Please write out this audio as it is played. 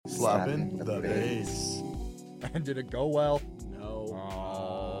Slapping the bass. And did it go well?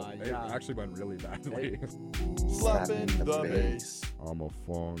 No. It actually went really badly. Slapping the bass. I'm a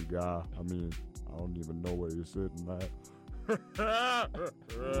fun guy. I mean, I don't even know where you're sitting at.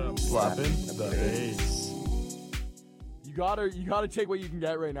 Slapping the bass. You gotta take what you can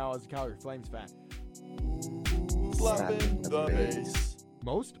get right now as a Calgary Flames fan. Slapping the bass.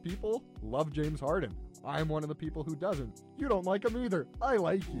 Most people love James Harden. I'm one of the people who doesn't. You don't like him either. I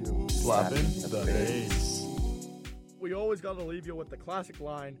like you. Slapping the bass. We always gotta leave you with the classic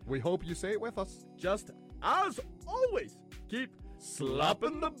line. We hope you say it with us. Just as always, keep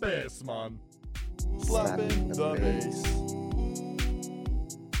slapping the bass, man. Slapping the bass.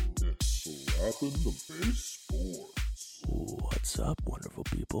 Slapping the Bass Sports. What's up, wonderful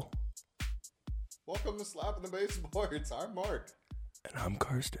people? Welcome to Slapping the Bass Sports. I'm Mark. And I'm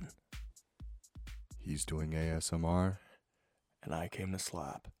Karsten. He's doing ASMR. And I came to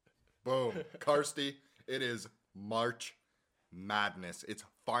slap. Boom. Karsty, it is March Madness. It's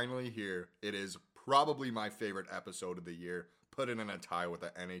finally here. It is probably my favorite episode of the year. Put it in a tie with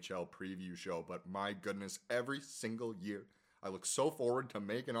the NHL preview show, but my goodness, every single year I look so forward to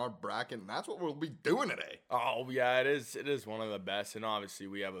making our bracket, and that's what we'll be doing today. Oh, yeah, it is one of the best, and obviously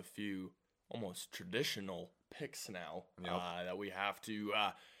we have a few almost traditional picks now that we have to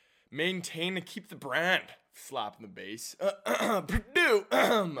maintain to keep the brand slapping the bass. Purdue,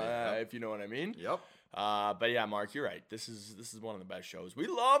 if you know what I mean. Yep. But yeah, Mark, you're right. This is one of the best shows. We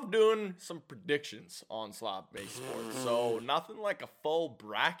love doing some predictions on Slap Base Sports. So nothing like a full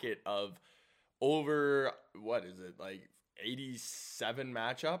bracket of over, what is it, like 87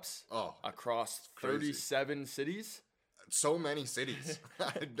 matchups across 37 cities. So many cities.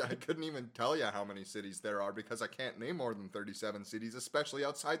 I couldn't even tell you how many cities there are because I can't name more than 37 cities, especially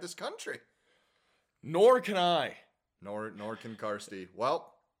outside this country. Nor can I. Nor can Karsty.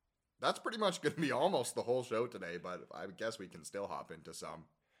 Well, that's pretty much going to be almost the whole show today, but I guess we can still hop into some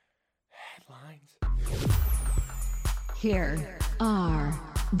Headlines. Here are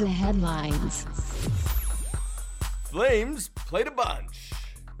the headlines. Flames played a bunch.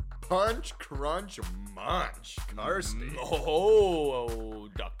 Punch, crunch, munch. Karsty. Oh,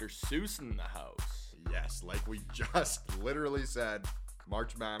 Dr. Seuss in the house. Yes, like we just literally said,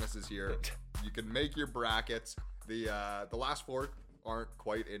 March Madness is here. You can make your brackets. The last four aren't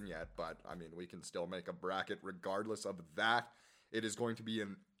quite in yet, but I mean, we can still make a bracket regardless of that. It is going to be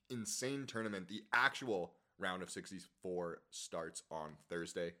an insane tournament. The actual round of 64 starts on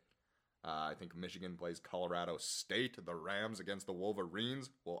Thursday. I think Michigan plays Colorado State. The Rams against the Wolverines.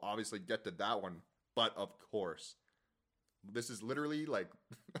 We'll obviously get to that one, but of course, this is literally like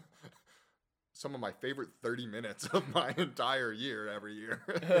some of my favorite 30 minutes of my entire year every year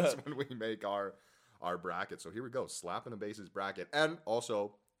is when we make our bracket. So here we go, Slapping the Bases bracket. And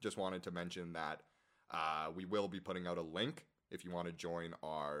also just wanted to mention that we will be putting out a link if you want to join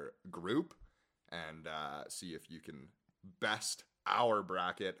our group and see if you can best our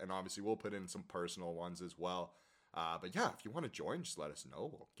bracket. And obviously we'll put in some personal ones as well. But yeah, if you want to join, just let us know.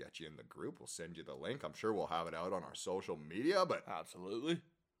 We'll get you in the group. We'll send you the link. I'm sure we'll have it out on our social media. But Absolutely.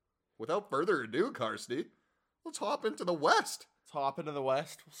 without further ado, Karsty, let's hop into the West. Let's hop into the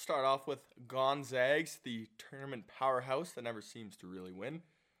West. We'll start off with Gonzags, the tournament powerhouse that never seems to really win,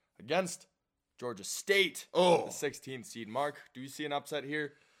 against Georgia State, the 16th seed. Mark, do you see an upset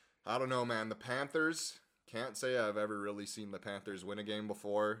here? I don't know, man. The Panthers, can't say I've ever really seen the Panthers win a game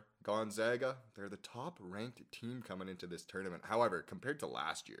before. Gonzaga, they're the top-ranked team coming into this tournament. However, compared to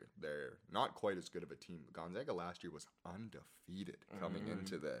last year, they're not quite as good of a team. Gonzaga last year was undefeated coming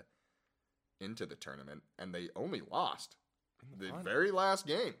into the tournament, and they only lost the very last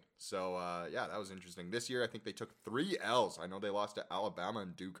game. So, yeah, that was interesting. This year, I think they took 3 L's. I know they lost to Alabama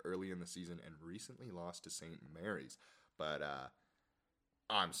and Duke early in the season and recently lost to St. Mary's. But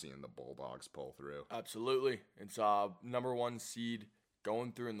I'm seeing the Bulldogs pull through. Absolutely. It's number 1 seed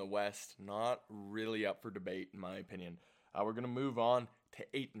going through in the West. Not really up for debate, in my opinion. We're going to move on to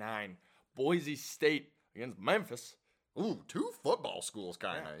 8-9. Boise State against Memphis. Ooh, 2 football schools,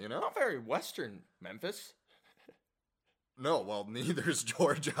 kind of, you know? Not very Western Memphis. No, well, neither's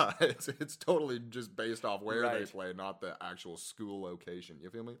Georgia. It's totally just based off where they Right. play, not the actual school location. You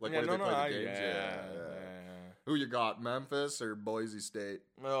feel me? Like, Yeah, where they no, play the games? yeah. Who you got, Memphis or Boise State?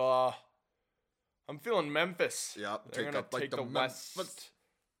 I'm feeling Memphis. Yep, They're going to take the West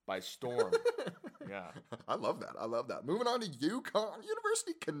by storm. Yeah. I love that. Moving on to UConn,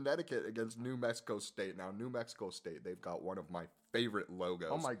 University of Connecticut against New Mexico State. Now, New Mexico State, they've got one of my favorite logos.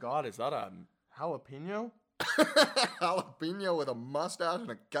 Oh my God, is that a jalapeno? Jalapeno with a mustache and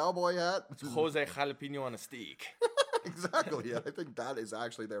a cowboy hat. Jose Jalapeno on a steak. Exactly. I think that is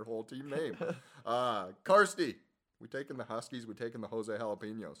actually their whole team name. Karsty, we taking the Huskies. We taking the Jose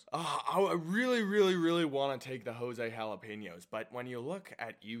Jalapenos. I really, really, really want to take the Jose Jalapenos, but when you look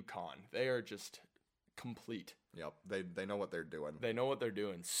at UConn, they are just complete. Yep, they know what they're doing. They know what they're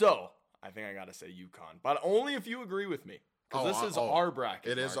doing. So I think I gotta say UConn, but only if you agree with me. Because this is our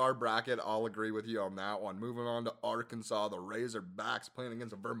bracket. It is Mark. our bracket. I'll agree with you on that one. Moving on to Arkansas, the Razorbacks playing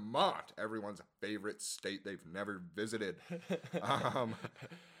against Vermont, everyone's favorite state they've never visited.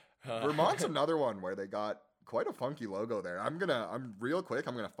 Vermont's another one where they got quite a funky logo there. I'm real quick.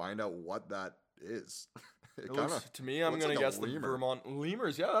 I'm gonna find out what that is. It looks, to me, I'm gonna guess the Vermont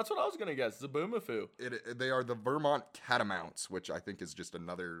Lemurs. Yeah, that's what I was gonna guess. Zaboomafoo. They are the Vermont Catamounts, which I think is just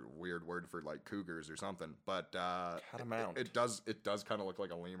another weird word for like cougars or something. But Catamount. It does kind of look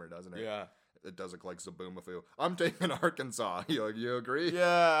like a lemur, doesn't it? Yeah. It does look like Zaboomafoo. I'm taking Arkansas. You agree?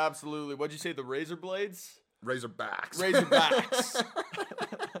 Yeah, absolutely. What'd you say? The Razorblades? Razorbacks. Razorbacks.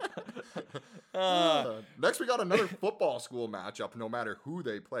 Next, we got another football school matchup, no matter who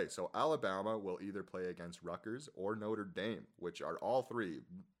they play. So Alabama will either play against Rutgers or Notre Dame, which are all three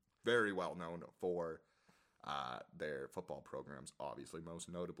very well known for their football programs, obviously, most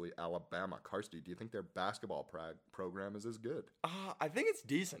notably Alabama. Karsty, do you think their basketball program is as good? I think it's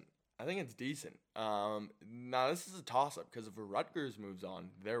decent. Now, this is a toss-up because if Rutgers moves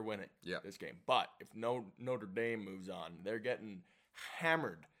on, they're winning this game. But if Notre Dame moves on, they're getting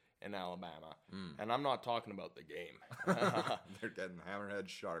hammered in Alabama. And I'm not talking about the game. They're getting hammerhead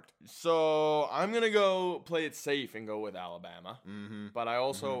sharked. So I'm going to go play it safe and go with Alabama. Mm-hmm. But I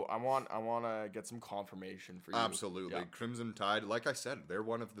also, I want to get some confirmation for you. Absolutely. Yeah. Crimson Tide, like I said, they're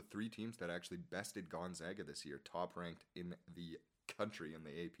one of the three teams that actually bested Gonzaga this year, top ranked in the country in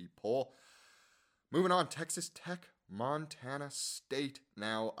the AP poll. Moving on, Texas Tech, Montana State.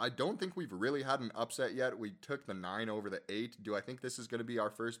 Now, I don't think we've really had an upset yet. We took the 9 over the 8. Do I think this is going to be our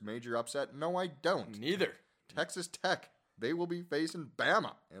first major upset? No, I don't. Neither. Texas Tech, they will be facing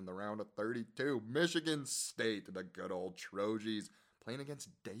Bama in the round of 32. Michigan State, the good old Trojans, playing against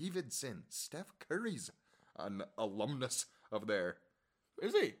Davidson. Steph Curry's an alumnus of there.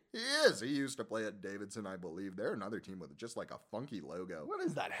 Is he? He is. He used to play at Davidson, I believe. They're another team with just like a funky logo. What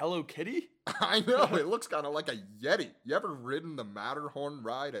is that, Hello Kitty? I know. It looks kind of like a Yeti. You ever ridden the Matterhorn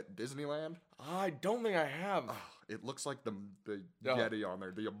ride at Disneyland? I don't think I have. It looks like the Yeti on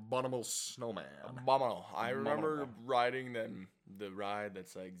there, the abominable snowman. Abominable. I remember riding the ride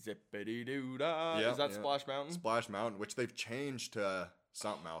that's like zippity doo dah. Is that Splash Mountain? Splash Mountain, which they've changed to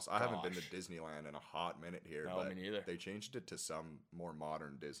something else. I haven't been to Disneyland in a hot minute here. No, but me neither. They changed it to some more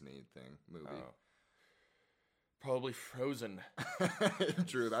modern Disney movie. Oh. Probably Frozen.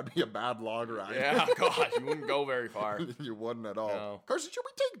 True, that'd be a bad log ride. Yeah, gosh, you wouldn't go very far. You wouldn't at all. No. Carson, should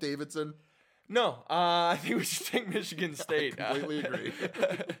we take Davidson? No, I think we should take Michigan State. I completely agree.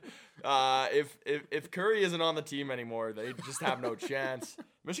 If Curry isn't on the team anymore, they just have no chance.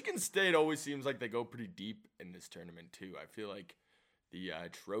 Michigan State always seems like they go pretty deep in this tournament too. I feel like the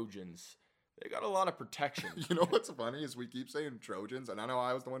Trojans, they got a lot of protection. You know what's funny is we keep saying Trojans, and I know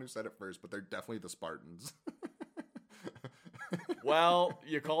I was the one who said it first, but they're definitely the Spartans. Well,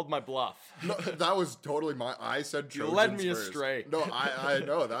 you called my bluff. No, that was totally I said Trojans. You led me first. astray. No, I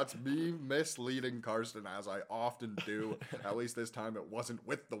know. That's me misleading Karsten, as I often do. At least this time it wasn't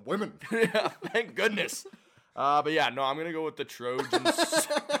with the women. Yeah, thank goodness. But yeah, no, I'm going to go with the Trojans.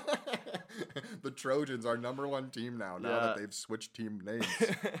 The Trojans are number one team now that they've switched team names.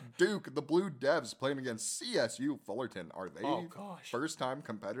 Duke, the Blue Devs, playing against CSU Fullerton. Are they first-time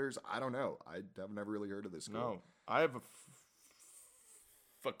competitors? I don't know. I've never really heard of this school. No, I have a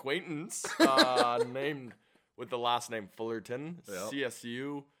acquaintance named with the last name Fullerton. Yep.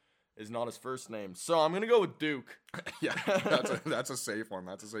 CSU is not his first name. So I'm going to go with Duke. Yeah, that's a safe one.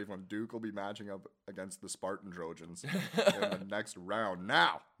 That's a safe one. Duke will be matching up against the Spartan Trojans in the next round.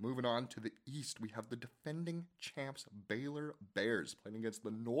 Now, moving on to the East, we have the defending champs Baylor Bears playing against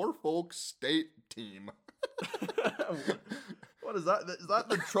the Norfolk State team. What is that? Is that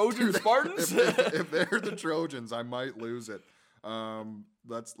the Trojan Spartans? if they're the Trojans, I might lose it.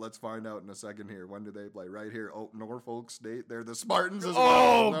 Let's find out in a second here. When do they play? Right here. Oh, Norfolk State. They're the Spartans as well.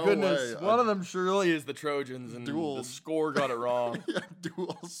 Oh, no goodness. Way. One of them surely is the Trojans, and the score got it wrong. Yeah,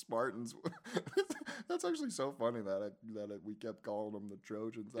 dual Spartans. That's actually so funny that we kept calling them the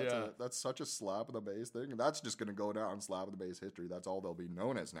Trojans. That's such a slap in the face thing. That's just going to go down slap in the face history. That's all they'll be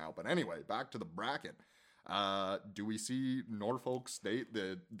known as now. But anyway, back to the bracket. Do we see Norfolk State,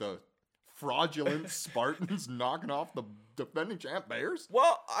 the fraudulent Spartans knocking off the defending champ Bears?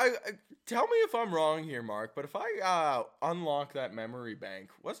 Well, I tell me if I'm wrong here, Mark, but if I unlock that memory bank,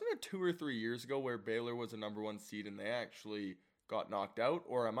 wasn't it 2 or 3 years ago where Baylor was a number 1 seed and they actually got knocked out?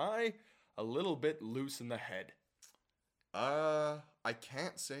 Or am I a little bit loose in the head? I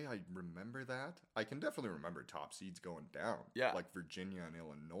can't say I remember that. I can definitely remember top seeds going down. Yeah. Like Virginia and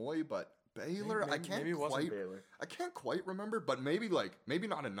Illinois, but Baylor, Maybe it wasn't Baylor. I can't quite remember, but maybe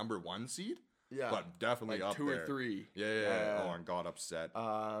not a number 1 seed, Yeah. but definitely like up 2 there. or 3. Yeah. Oh, and got upset.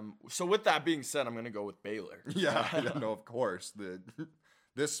 So with that being said, I'm going to go with Baylor. yeah, no, of course.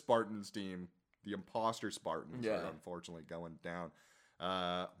 This Spartans team, the imposter Spartans, are unfortunately going down.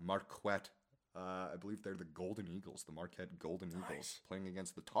 Marquette. I believe they're the Golden Eagles, the Marquette Golden Eagles, playing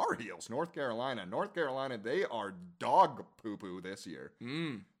against the Tar Heels, North Carolina. North Carolina, they are dog poo-poo this year.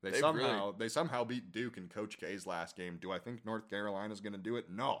 They somehow beat Duke in Coach K's last game. Do I think North Carolina's going to do it?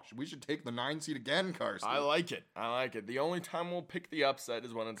 No. We should take the 9 seed again, Carson. I like it. The only time we'll pick the upset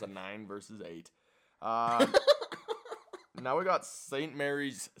is when it's a 9 versus 8. Now we got St.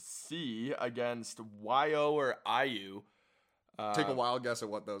 Mary's C against YO or IU. Take a wild guess at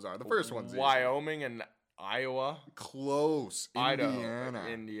what those are. The first one's easy. Wyoming and Iowa. Close. Idaho.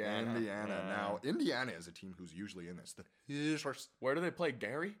 Indiana. Now, Indiana is a team who's usually in this. The Hoosiers. Where do they play?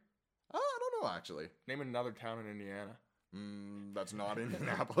 Gary? I don't know, actually. Name another town in Indiana. That's not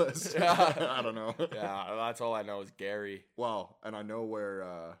Indianapolis. Yeah. I don't know. Yeah, that's all I know is Gary. Well, and I know where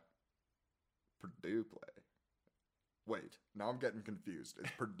Purdue play. Wait, now I'm getting confused.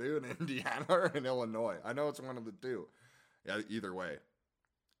 It's Purdue in Indiana or in Illinois? I know it's one of the two. Yeah, either way.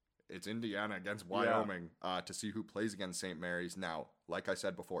 It's Indiana against Wyoming to see who plays against St. Mary's. Now, like I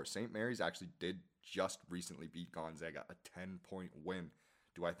said before, St. Mary's actually did just recently beat Gonzaga, a 10-point win.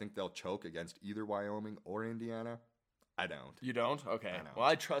 Do I think they'll choke against either Wyoming or Indiana? I don't. You don't? Okay. I don't. Well,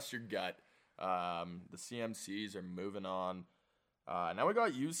 I trust your gut. The CMCs are moving on. Now we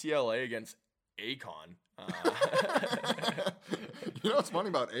got UCLA against Akon. You know what's funny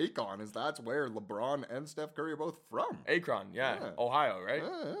about Akon is that's where LeBron and Steph Curry are both from. Akron, yeah. Ohio, right?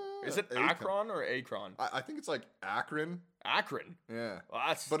 Is it Akron or Akron? I think it's like Akron. Akron. Yeah. Well,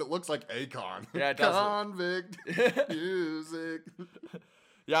 that's... But it looks like Akon. Yeah, it does. Convict music.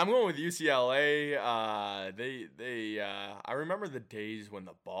 Yeah, I'm going with UCLA. I remember the days when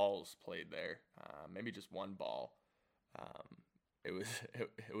the Balls played there. Maybe just one ball. It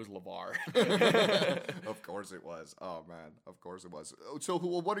was LeVar. Of course it was. Oh man, of course it was. So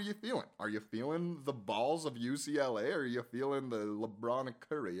what are you feeling? Are you feeling the balls of UCLA, or are you feeling the LeBron and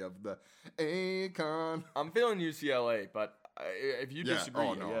Curry of the Akon? I'm feeling UCLA, but if you disagree,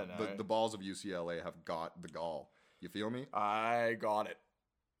 oh no, the balls of UCLA have got the gall. You feel me? I got it.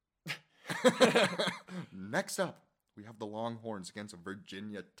 Next up, we have the Longhorns against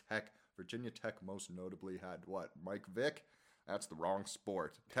Virginia Tech. Virginia Tech most notably had what? Mike Vick? That's the wrong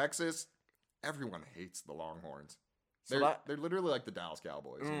sport. Texas, everyone hates the Longhorns. They're literally like the Dallas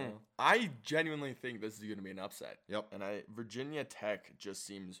Cowboys. You know? I genuinely think this is going to be an upset. Yep. And Virginia Tech just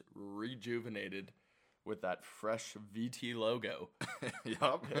seems rejuvenated with that fresh VT logo.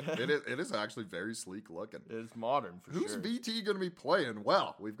 Yup. It is actually very sleek looking. It is modern for Who's sure. Who's VT going to be playing?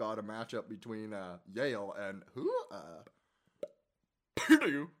 Well, we've got a matchup between Yale and who?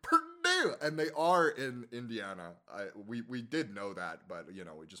 Purdue. And they are in Indiana. We did know that, but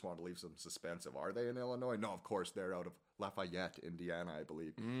we just want to leave some suspense of, are they in Illinois? No, of course they're out of Lafayette, Indiana, I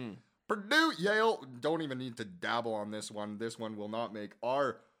believe. Purdue, Yale, don't even need to dabble on this one. This one will not make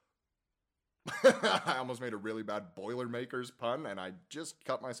our I almost made a really bad Boilermakers pun, and I just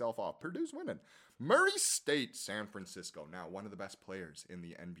cut myself off. Purdue's winning. Murray State, San Francisco. Now, one of the best players in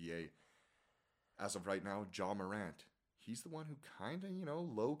the NBA as of right now, Ja Morant. He's the one who kind of,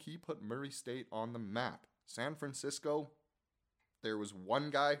 low-key put Murray State on the map. San Francisco, there was one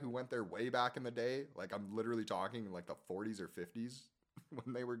guy who went there way back in the day. Like, I'm literally talking like the 40s or 50s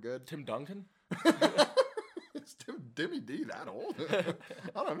when they were good. Tim Duncan? Is Dimmy D that old?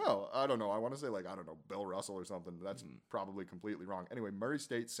 I don't know. I want to say Bill Russell or something. That's probably completely wrong. Anyway, Murray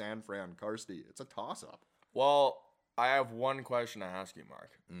State, San Fran, Karsty. It's a toss-up. Well, I have one question to ask you,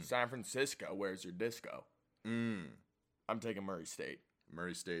 Mark. San Francisco, where's your disco? I'm taking Murray State.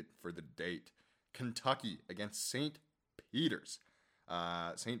 Murray State for the date. Kentucky against St. Peter's.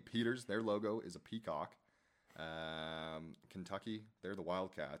 St. Peter's, their logo is a peacock. Kentucky, they're the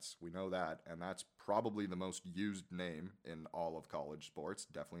Wildcats. We know that, and that's probably the most used name in all of college sports,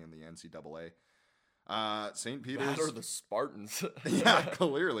 definitely in the NCAA. St. Peter's... That or the Spartans. Yeah,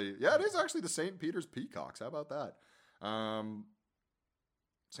 clearly. Yeah, it is actually the St. Peter's Peacocks. How about that?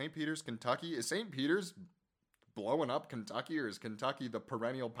 St. Peter's, Kentucky. Is St. Peter's blowing up Kentucky, or is Kentucky the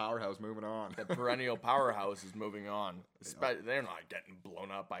perennial powerhouse moving on? The perennial powerhouse is moving on. They're not getting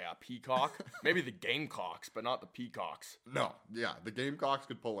blown up by a peacock. Maybe the Gamecocks, but not the Peacocks. No, yeah, the Gamecocks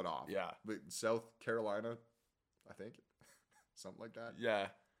could pull it off. Yeah. The South Carolina, I think, something like that. Yeah.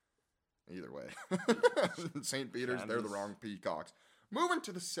 Either way, St. Peter's, they're the Kansas. wrong Peacocks. Moving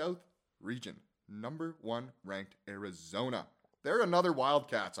to the South region, number 1 ranked Arizona. They're another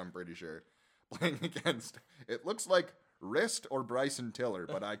Wildcats, I'm pretty sure, playing against, it looks like Rist or Bryson Tiller,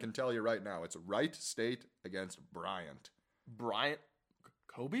 but I can tell you right now, it's Wright State against Bryant. Bryant.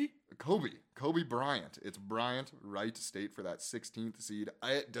 Kobe? Kobe Bryant. It's Bryant, Wright State for that 16th seed.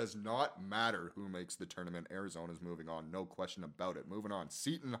 It does not matter who makes the tournament. Arizona's moving on, no question about it. Moving on,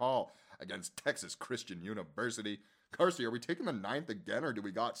 Seton Hall against Texas Christian University. Carsey, are we taking the 9th again, or do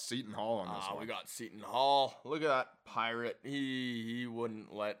we got Seton Hall on this one? We got Seton Hall. Look at that pirate. He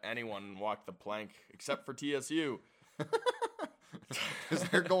wouldn't let anyone walk the plank except for TSU. Because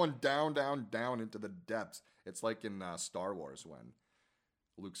they're going down, down, down into the depths. It's like in Star Wars when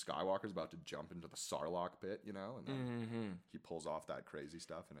Luke Skywalker's about to jump into the Sarlacc pit, you know, and then he pulls off that crazy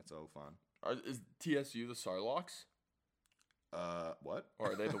stuff, and it's so fun. Is TSU the Sarlaccs? What?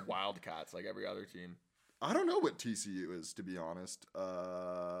 Or are they the Wildcats like every other team? I don't know what TCU is, to be honest.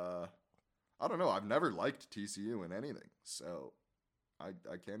 I don't know. I've never liked TCU in anything, so I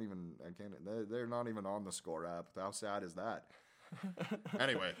can't. They're not even on the Score app. How sad is that?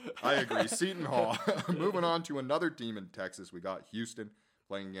 Anyway, I agree. Seton Hall. Moving on to another team in Texas, we got Houston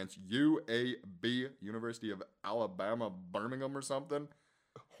playing against UAB, University of Alabama, Birmingham or something.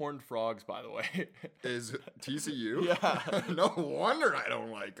 Horned Frogs, by the way. Is TCU? Yeah. No wonder I don't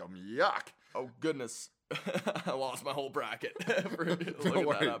like them. Yuck. Oh, goodness. I lost my whole bracket.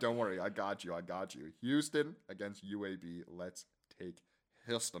 Don't worry. I got you. Houston against UAB. Let's take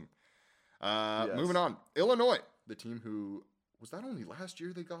Houston. Yes. Moving on. Illinois, the team who, was that only last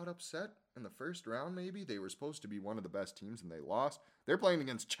year they got upset in the first round maybe? They were supposed to be one of the best teams and they lost. They're playing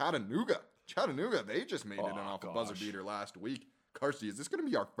against Chattanooga. They just made it in off a buzzer beater last week. Carsey, is this going to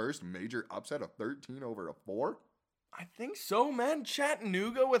be our first major upset, a 13 over a 4? I think so, man.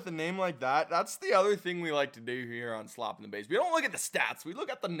 Chattanooga with a name like that. That's the other thing we like to do here on Slopping the Base. We don't look at the stats. We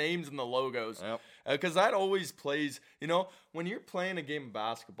look at the names and the logos. Yep. Because that always plays, when you're playing a game of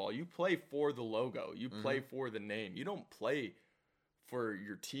basketball, you play for the logo. You play for the name. You don't play for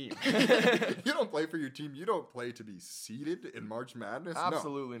your team. You don't play for your team. You don't play to be seeded in March Madness.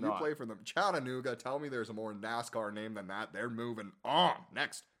 Absolutely no, not. You play for them. Chattanooga, tell me there's a more NASCAR name than that. They're moving on.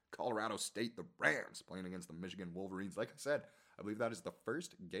 Next, Colorado State, the Rams, playing against the Michigan Wolverines. Like I said, I believe that is the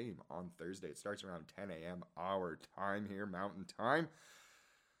first game on Thursday. It starts around 10 a.m. our time here, Mountain Time.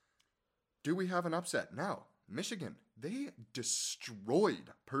 Do we have an upset? Now, Michigan, they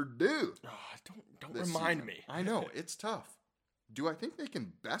destroyed Purdue. Don't this remind season. me. I know, it's tough. Do I think they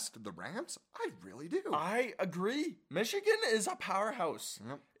can best the Rams? I really do. I agree. Michigan is a powerhouse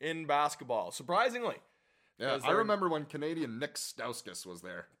in basketball, surprisingly. Yeah, I remember when Canadian Nick Stauskas was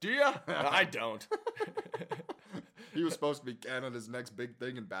there. Do ya? I don't. He was supposed to be Canada's next big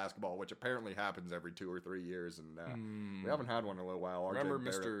thing in basketball, which apparently happens every 2 or 3 years, and we haven't had one in a little while. Remember RJ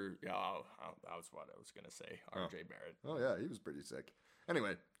Barrett. Mr. Yeah, that was what I was going to say. RJ Barrett. Oh, yeah, he was pretty sick.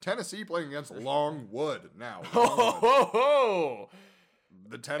 Anyway, Tennessee playing against Longwood now. Ho!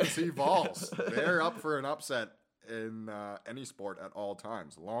 The Tennessee Vols. They're up for an upset in any sport at all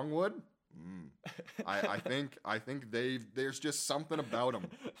times. Longwood? I think there's just something about them.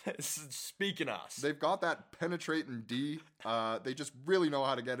 Speaking us. They've got that penetrating D. They just really know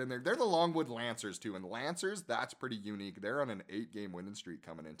how to get in there. They're the Longwood Lancers too, and Lancers, that's pretty unique. They're on an 8-game winning streak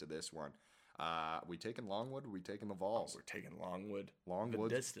coming into this one. We taking Longwood? We taking the Vols? We're taking Longwood. Longwood.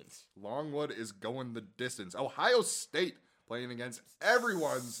 The distance. Longwood is going the distance. Ohio State playing against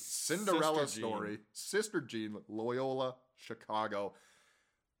everyone's Cinderella story. Sister Jean, Loyola, Chicago.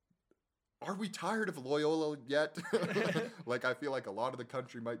 Are we tired of Loyola yet? Like, I feel like a lot of the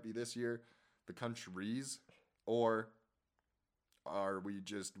country might be this year. The countries. Or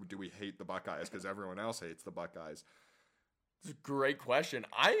do we hate the Buckeyes because everyone else hates the Buckeyes? It's a great question.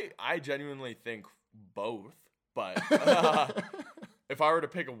 I genuinely think both, but if I were to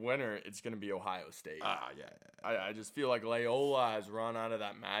pick a winner, it's going to be Ohio State. Yeah. I just feel like Loyola has run out of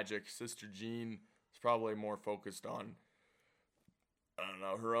that magic. Sister Jean is probably more focused on, I don't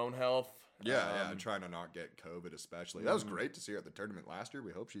know, her own health. Yeah, trying to not get COVID especially. That was great to see her at the tournament last year.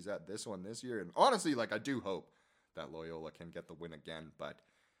 We hope she's at this one this year. And honestly, I do hope that Loyola can get the win again, but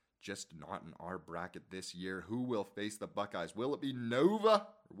just not in our bracket this year. Who will face the Buckeyes? Will it be Nova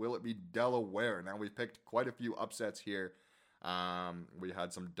or will it be Delaware? Now, we've picked quite a few upsets here. We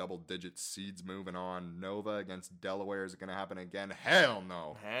had some double-digit seeds moving on. Nova against Delaware. Is it going to happen again? Hell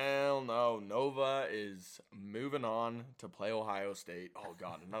no. Hell no. Nova is moving on to play Ohio State. Oh,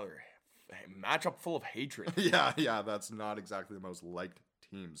 God, another matchup full of hatred. Yeah, that's not exactly the most liked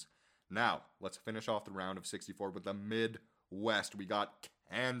teams. Now, let's finish off the round of 64 with the Midwest. We got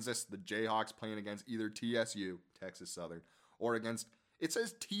Kansas, the Jayhawks, playing against either TSU, Texas Southern, or against, it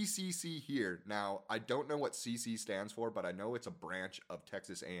says TCC here. Now, I don't know what CC stands for, but I know it's a branch of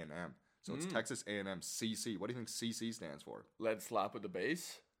Texas A&M. So it's Texas A&M CC. What do you think CC stands for? Lead slap with the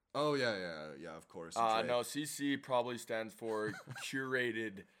bass. Oh, yeah, of course. That's right. No, CC probably stands for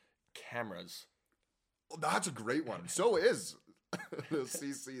curated cameras. Oh, that's a great one. So is the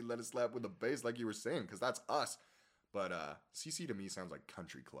CC, let it slap with the bass, like you were saying, because that's us. But CC to me sounds like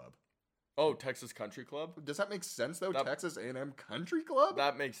country club. Oh, Texas Country Club? Does that make sense, though? Texas A&M Country Club?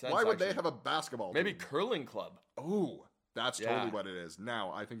 That makes sense. Why would they actually. have a basketball Maybe team? curling club. Oh, that's totally what it is.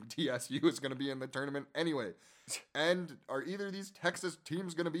 Now, I think TSU is going to be in the tournament anyway. And are either of these Texas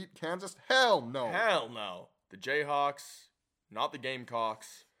teams going to beat Kansas? Hell no. Hell no. The Jayhawks, not the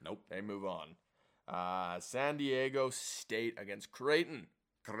Gamecocks. Nope. They move on. San Diego State against Creighton.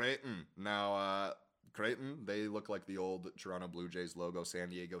 Creighton. Now, Creighton, they look like the old Toronto Blue Jays logo. San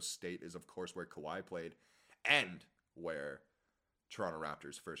Diego State is, of course, where Kawhi played and where Toronto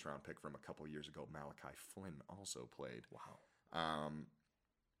Raptors first round pick from a couple years ago, Malachi Flynn, also played. Wow.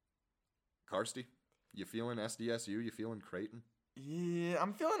 Karsty, you feeling SDSU? You feeling Creighton? Yeah,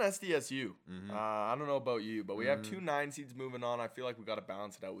 I'm feeling SDSU. I don't know about you, but we have 2 9 seeds moving on. I feel like we got to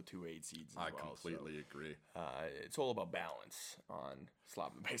balance it out with 2 8 seeds as I well. completely agree. It's all about balance on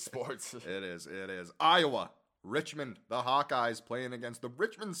Slap and Base Sports. It is. Iowa, Richmond, the Hawkeyes playing against the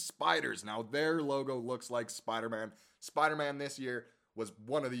Richmond Spiders. Now, their logo looks like Spider-Man. Spider-Man this year was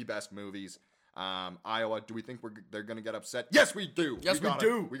one of the best movies. Iowa, do we think they're going to get upset? Yes, we do. Yes, we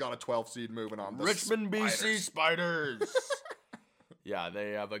do. We got a 12 seed moving on. The Richmond, Spiders. BC Spiders. Yeah,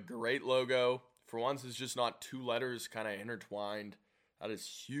 they have a great logo. For once, it's just not 2 letters kind of intertwined. That is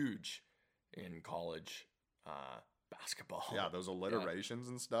huge in college basketball. Yeah, those alliterations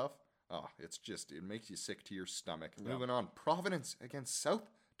and stuff. Oh, it makes you sick to your stomach. Moving on. Providence against South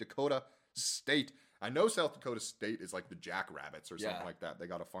Dakota State. I know South Dakota State is like the Jackrabbits or something like that. They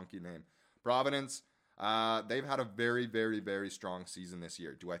got a funky name. Providence, they've had a very, very, very strong season this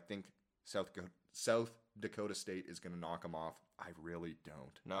year. Do I think South Dakota State is going to knock them off? I really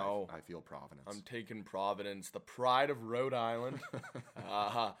don't. No. I feel Providence. I'm taking Providence, the pride of Rhode Island.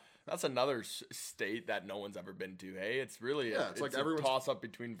 That's another state that no one's ever been to. Hey, it's really it's like a toss-up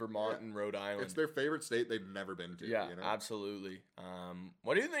between Vermont and Rhode Island. It's their favorite state they've never been to. Yeah, you know? absolutely.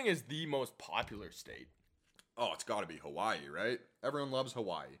 What do you think is the most popular state? Oh, it's got to be Hawaii, right? Everyone loves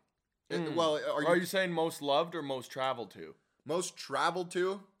Hawaii. Well, are you saying most loved or most traveled to? Most traveled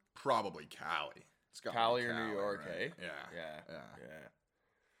to? Probably Cali. It's got Cali or New York, right? eh? Yeah.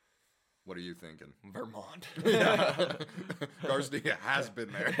 What are you thinking? Vermont. Karsty has been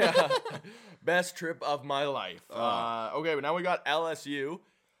there. Best trip of my life. Okay, but now we got LSU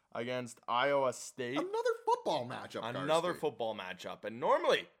against Iowa State. Another football matchup. Another football matchup. And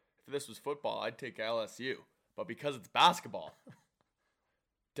normally, if this was football, I'd take LSU. But because it's basketball,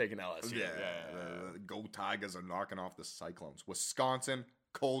 taking LSU. Yeah. Go Tigers are knocking off the Cyclones. Wisconsin,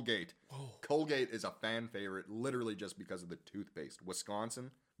 Colgate. Colgate is a fan favorite literally just because of the toothpaste.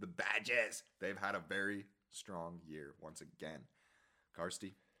 Wisconsin, the Badgers, they've had a very strong year once again.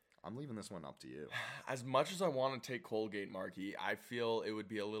 Karsty, I'm leaving this one up to you. As much as I want to take Colgate, Marky, I feel it would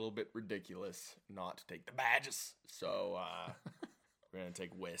be a little bit ridiculous not to take the Badgers. So we're going to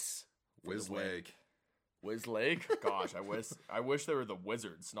take Wiz Lake. Wiz Lake? Gosh, I wish they were the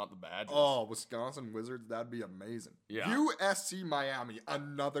Wizards, not the Badgers. Oh, Wisconsin Wizards, that'd be amazing. Yeah. USC Miami,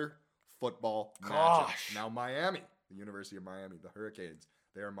 another football Gosh. matchup. Now Miami, the University of Miami, the Hurricanes,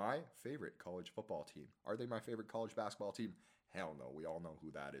 they are my favorite college football team. Are they my favorite college basketball team? Hell no. We all know who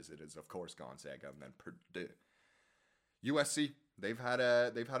that is. It is, of course, Gonzaga and then Purdue. USC, they've had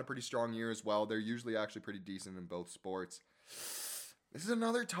a pretty strong year as well. They're usually actually pretty decent in both sports. This is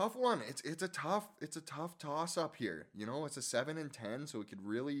another tough one. It's a tough toss up here. You know, it's a 7-10, so it could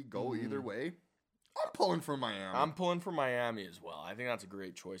really go either way. I'm pulling for Miami. I'm pulling for Miami as well. I think that's a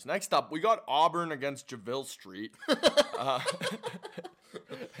great choice. Next up, we got Auburn against Javille Street.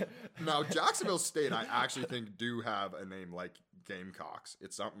 Now, Jacksonville State, I actually think do have a name like Gamecocks.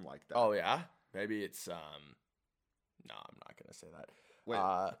 It's something like that. Oh yeah, maybe it's no, I'm not gonna say that.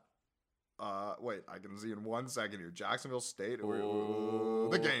 Wait, I can see in 1 second here. Jacksonville State,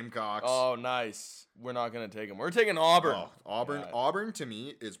 the Gamecocks. Oh, nice. We're not going to take them. We're taking Auburn. Auburn to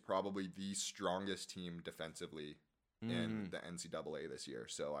me is probably the strongest team defensively in the NCAA this year.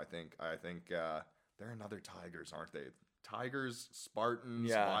 So I think they're another Tigers, aren't they? Tigers, Spartans,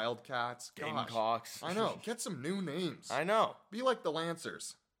 Yeah. Wildcats, Gosh. Gamecocks. I know. Get some new names. I know. Be like the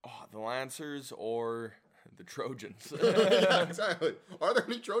Lancers. Oh, the Lancers or the Trojans. Yeah, exactly. Are there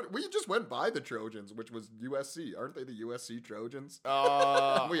any Trojans? We just went by the Trojans, which was USC. Aren't they the USC Trojans?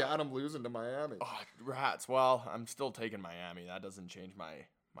 We had them losing to Miami. Oh, rats. Well, I'm still taking Miami. That doesn't change my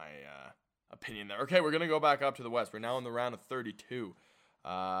opinion there. Okay, we're gonna go back up to the West. We're now in the round of 32.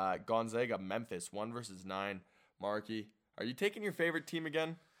 Gonzaga, Memphis, 1 versus 9. Marky, are you taking your favorite team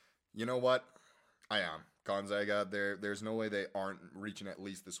again? You know what? I am. Gonzaga, there's no way they aren't reaching at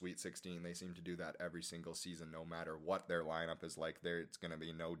least the Sweet 16. They seem to do that every single season, no matter what their lineup is like. It's going to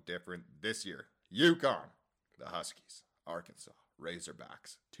be no different this year. UConn, the Huskies, Arkansas,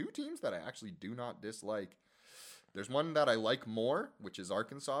 Razorbacks. 2 teams that I actually do not dislike. There's one that I like more, which is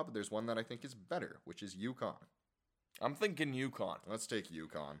Arkansas, but there's one that I think is better, which is UConn. I'm thinking UConn. Let's take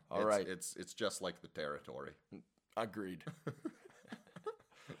UConn. All right. It's just like the territory. Agreed.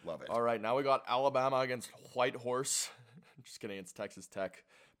 Love it. All right, now we got Alabama against Whitehorse. Just kidding, it's Texas Tech.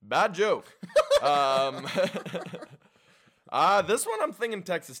 Bad joke. This one I'm thinking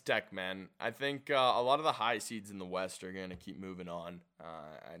Texas Tech, man. I think a lot of the high seeds in the West are going to keep moving on,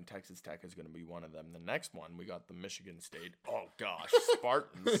 and Texas Tech is going to be one of them. The next one, we got the Michigan State. Oh, gosh,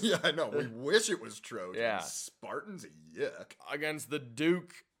 Spartans. Yeah, I know. We wish it was Trojans. Yeah. Spartans, yuck. Against the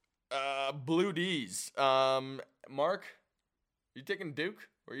Duke Blue D's. Mark, you taking Duke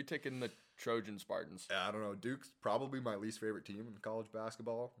or are you taking the Trojan Spartans? Yeah, I don't know. Duke's probably my least favorite team in college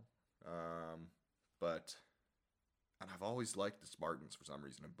basketball. And I've always liked the Spartans for some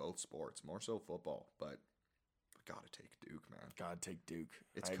reason in both sports, more so football. But I gotta take Duke, man. Gotta take Duke.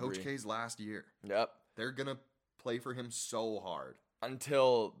 It's I Coach agree. K's last year. Yep. They're gonna play for him so hard.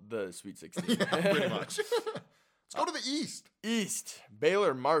 Until the Sweet 16. Yeah, pretty much. Let's go to the East. East,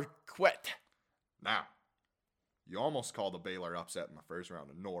 Baylor Marquette. Now, you almost called the Baylor upset in the first round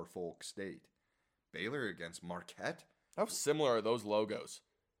of Norfolk State. Baylor against Marquette? How similar are those logos?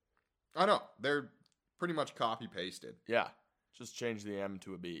 I know. They're pretty much copy-pasted. Yeah. Just change the M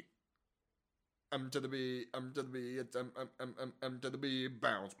to a B. M to the B, it's M to the B,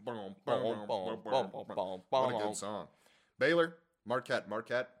 bounce, boom, Boom, boom, boom, boom, boom, boom. boom, What a boom. good song. Baylor, Marquette,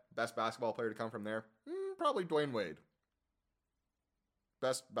 best basketball player to come from there? Probably Dwayne Wade.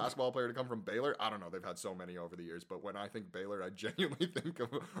 Best basketball player to come from Baylor? I don't know. They've had so many over the years, but when I think Baylor, I genuinely think of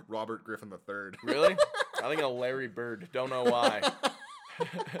Robert Griffin III. Really? I think of Larry Bird. Don't know why.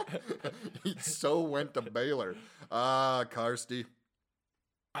 He so went to Baylor. Karsty.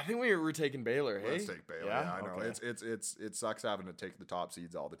 I think we were taking Baylor, hey? Let's take Baylor. Yeah, I know. Okay. It sucks having to take the top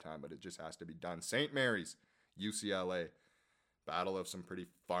seeds all the time, but it just has to be done. St. Mary's, UCLA. Battle of some pretty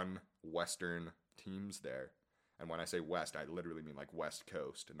fun Western teams there. And when I say West, I literally mean like West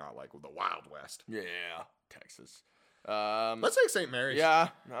Coast and not like the Wild West. Yeah, Texas. Let's take St. Mary's. Yeah,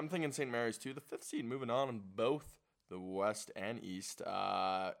 I'm thinking St. Mary's too. The 5th seed moving on in both the West and East.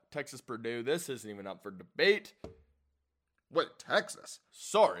 Texas, Purdue. This isn't even up for debate. Wait, Texas?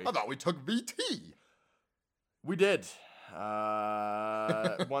 Sorry. I thought we took VT. We did.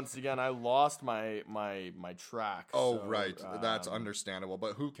 Once again, I lost my track. Oh, so, right. That's understandable.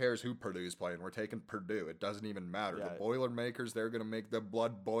 But who cares who Purdue's playing? We're taking Purdue. It doesn't even matter. Yeah. The Boilermakers, they're going to make the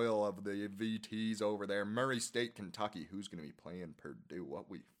blood boil of the VTs over there. Murray State, Kentucky. Who's going to be playing Purdue? What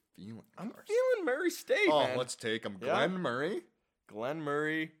we feeling? I'm Carson? feeling Murray State, Oh, man. let's take them. Yeah. Glenn Murray, Glenn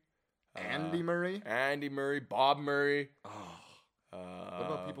Murray. Andy Murray. Andy Murray. Bob Murray. Oh, what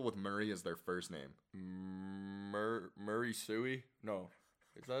about people with Murray as their first name? Murray Suey? No.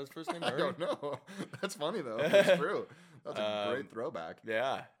 Is that his first name? I Murray? don't know. That's funny though. It's true. That's a great throwback.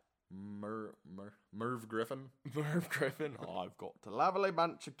 Yeah. Merv Griffin. Merv Griffin. Oh, I've got a lovely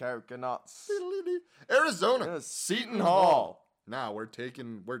bunch of coconuts. Arizona. Yes, Seton Hall. Now we're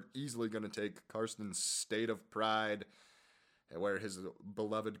easily going to take Karsten's state of pride, where his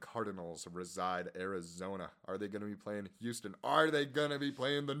beloved Cardinals reside, Arizona. Are they going to be playing Houston? Are they going to be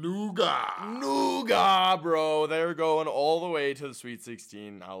playing the Nougat, bro. They're going all the way to the Sweet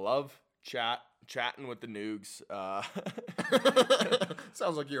 16. I love chatting with the Noogs.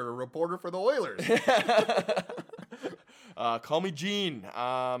 Sounds like you're a reporter for the Oilers. Call me Gene.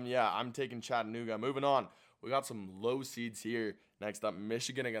 Yeah, I'm taking Chattanooga. Moving on. We got some low seeds here. Next up,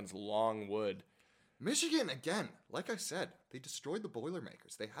 Michigan against Longwood. Michigan, again, like I said, they destroyed the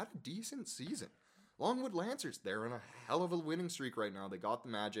Boilermakers. They had a decent season. Longwood Lancers, they're on a hell of a winning streak right now. They got the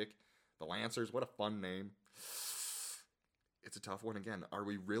Magic. The Lancers, what a fun name. It's a tough one again. Are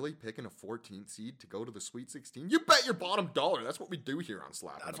we really picking a 14th seed to go to the Sweet 16? You bet your bottom dollar. That's what we do here on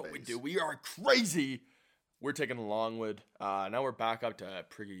Slap. That's what we do. We are crazy. We're taking Longwood. Now we're back up to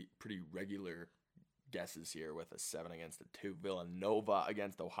pretty regular guesses here with a 7 against a 2. Villanova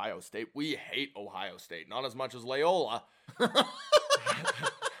against Ohio State. We hate Ohio State, not as much as Loyola.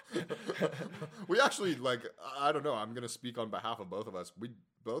 We actually, like, I don't know. I'm going to speak on behalf of both of us.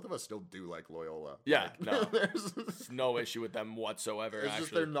 Both of us still do like Loyola. Yeah, Like, no. there's No issue with them whatsoever. It's actually.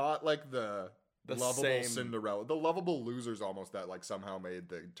 just they're not like the lovable same- Cinderella, the lovable losers almost that like somehow made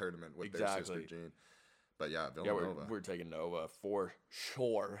the tournament with their sister Exactly. Jean. But yeah, Yeah, Villanova. we're taking Nova for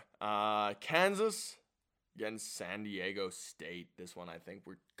sure. Kansas against San Diego State. This one, I think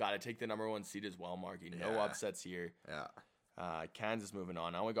we're got to take the number 1 seed as well, Marky. No Yeah. upsets here. Yeah. Kansas moving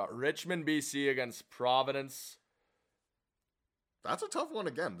on. Now we got Richmond, BC against Providence. That's a tough one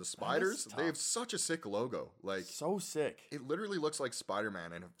again. The Spiders, tough. they have such a sick logo. Like, So sick. it literally looks like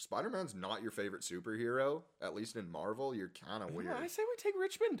Spider-Man. And if Spider-Man's not your favorite superhero, at least in Marvel, you're kind of weird. I say we take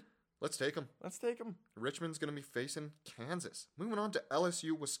Richmond. Let's take them. Let's take them. Richmond's going to be facing Kansas. Moving on to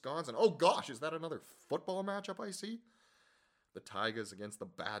LSU, Wisconsin. Oh gosh, is that another football matchup I see? The Tigers against the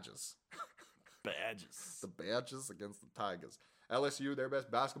Badgers. Badges. The Badgers against the Tigers. LSU, their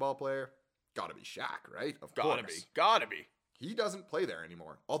best basketball player, gotta be Shaq, right? Of Gotta course. be. Gotta be. He doesn't play there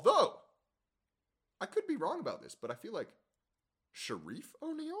anymore. Although, I could be wrong about this, but I feel like Sharif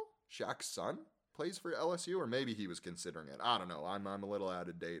O'Neal, Shaq's son, plays for LSU, or maybe he was considering it. I don't know. I'm a little out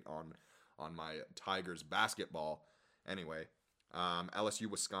of date on my Tigers basketball. Anyway, LSU,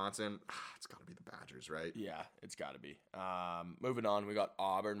 Wisconsin, it's got to be the Badgers, right? Yeah, it's gotta be. Moving on, we got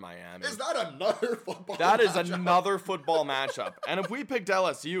Auburn, Miami. Is that another football That is matchup? another football matchup. And if we picked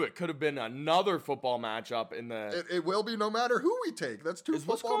LSU, it could have been another football matchup in the. It will be no matter who we take. That's two Is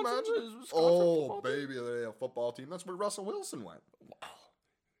football Wisconsin- matchups. is Wisconsin a Oh, football team? baby, they're a football team. That's where Russell Wilson went.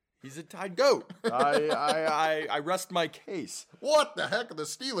 He's a tied goat. I rest my case. What the heck? The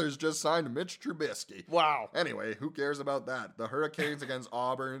Steelers just signed Mitch Trubisky. Wow. Anyway, who cares about that? The Hurricanes against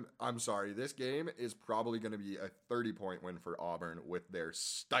Auburn. I'm sorry, this game is probably going to be a 30-point win for Auburn with their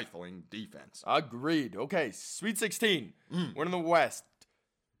stifling defense. Agreed. Okay, Sweet 16. We're in the West.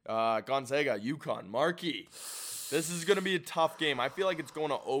 Gonzaga, UConn, Marquee. This is going to be a tough game. I feel like it's going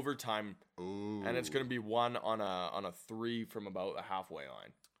to overtime, Ooh. and it's going to be won on a 3 from about the halfway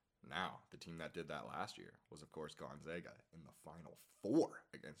line. Now, the team that did that last year was, of course, Gonzaga in the Final Four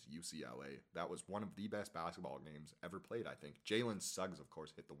against UCLA. That was one of the best basketball games ever played, I think. Jalen Suggs, of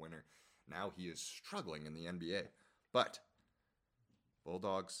course, hit the winner. Now he is struggling in the NBA. But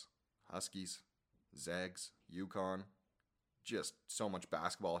Bulldogs, Huskies, Zags, UConn, just so much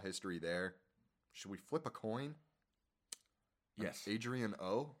basketball history there. Should we flip a coin? Yes. Adrian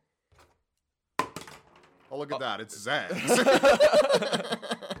O? Oh, look at that. It's Zags.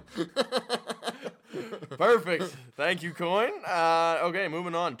 Perfect. Thank you, Coin. Okay,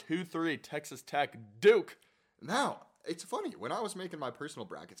 moving on. 2-3, Texas Tech, Duke. Now, it's funny. When I was making my personal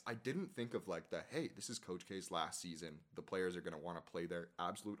brackets, I didn't think of like the, hey, this is Coach K's last season. The players are going to want to play their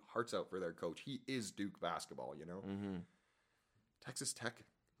absolute hearts out for their coach. He is Duke basketball, you know? Mm-hmm. Texas Tech,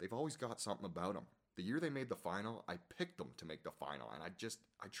 they've always got something about them. The year they made the final, I picked them to make the final, and I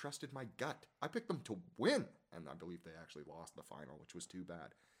trusted my gut. I picked them to win, and I believe they actually lost the final, which was too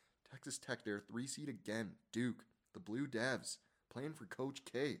bad. Texas Tech, they're 3 seed again. Duke, the Blue Devs, playing for Coach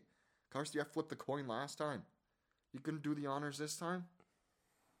K. Karsti, I flipped the coin last time. You couldn't do the honors this time?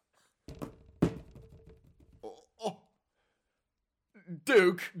 Oh,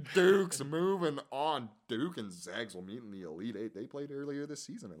 Duke's moving on. Duke and Zags will meet in the Elite Eight. They played earlier this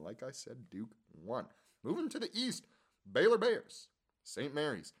season, and like I said, Duke won. Moving to the East, Baylor Bears, St.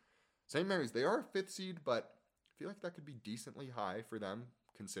 Mary's. St. Mary's, they are a 5th seed, but I feel like that could be decently high for them,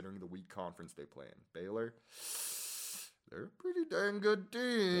 considering the weak conference they play in. Baylor, they're a pretty dang good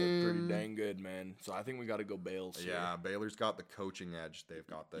team. They're pretty dang good, man. So I think we got to go Bales. here. Yeah, Baylor's got the coaching edge. They've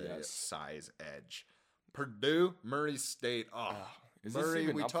got the Yes. size edge. Purdue, Murray State. Oh, Is this Murray,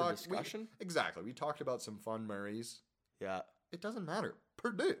 even we up for talked. discussion? Exactly. We talked about some fun Murrays. Yeah. It doesn't matter.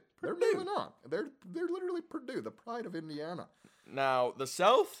 Purdue. They're Purdue. moving on. They're literally Purdue, the pride of Indiana. Now, the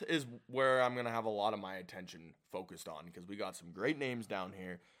South is where I'm going to have a lot of my attention focused on because we got some great names down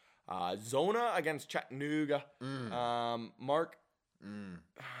here. Zona against Chattanooga. Mark,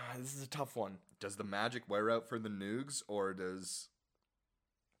 this is a tough one. Does the Magic wear out for the Noogs, or does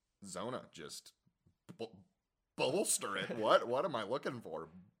Zona just bolster it? What am I looking for?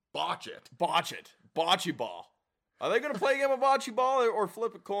 Botch it. Botch it. Bocce ball. Are they going to play a game of bocce ball or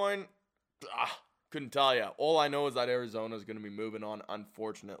flip a coin? Couldn't tell you. All I know is that Arizona is going to be moving on,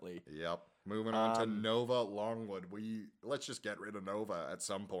 unfortunately. Yep. Moving on to Nova Longwood. Let's just get rid of Nova at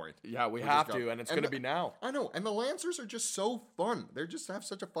some point. Yeah, we We have just to, got- and it's and going to the- be now. I know, and the Lancers are just so fun. They just have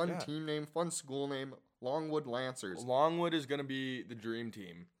such a fun Yeah. team name, fun school name. Longwood Lancers. Longwood is going to be the dream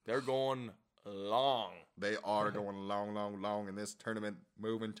team. They're going long. They are going long in this tournament.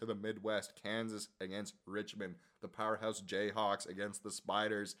 Moving to the Midwest. Kansas against Richmond. The powerhouse Jayhawks against the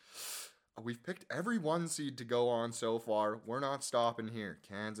Spiders. We've picked every 1 seed to go on so far. We're not stopping here.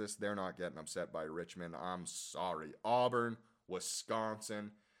 Kansas, they're not getting upset by Richmond. I'm sorry. Auburn,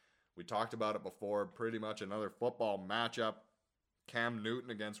 Wisconsin. We talked about it before. Pretty much another football matchup. Cam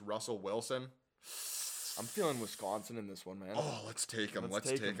Newton against Russell Wilson. I'm feeling Wisconsin in this one, man. Oh, let's take them. Let's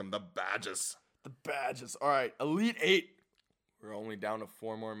take them. The Badgers. The Badgers. All right, Elite 8. We're only down to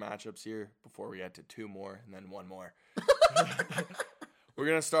 4 more matchups here before we get to 2 more and then 1 more. We're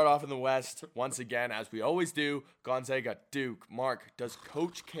going to start off in the West once again, as we always do. Gonzaga, Duke, Mark, does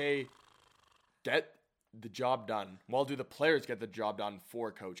Coach K get the job done? Well, do the players get the job done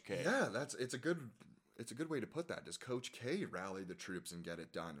for Coach K? Yeah, it's a good way to put that. Does Coach K rally the troops and get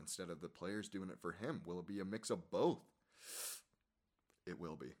it done instead of the players doing it for him? Will it be a mix of both? It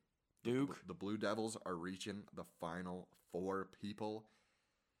will be. Duke. The Blue Devils are reaching the Final Four, people.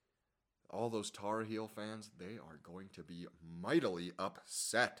 All those Tar Heel fans, they are going to be mightily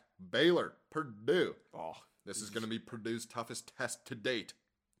upset. Baylor, Purdue. Oh, This is going to be Purdue's toughest test to date.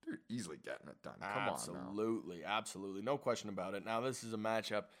 They're easily getting it done. Come on now. Absolutely. No question about it. Now, this is a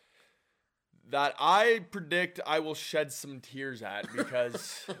matchup that I predict I will shed some tears at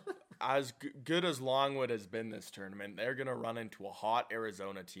because as good as Longwood has been this tournament, they're going to run into a hot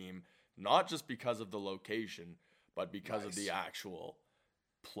Arizona team, not just because of the location, but because of the actual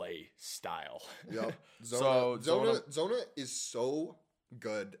play style. Yep. Zona is so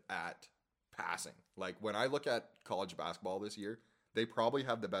good at passing. Like, when I look at college basketball this year, they probably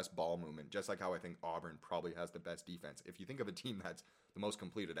have the best ball movement, just like how I think Auburn probably has the best defense. If you think of a team that's the most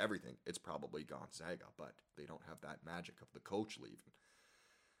complete at everything, it's probably Gonzaga, but they don't have that magic of the coach leaving.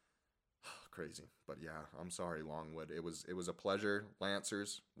 Crazy. But yeah, I'm sorry, Longwood. It was a pleasure.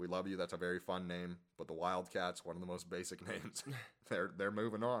 Lancers, we love you. That's a very fun name. But the Wildcats, one of the most basic names. They're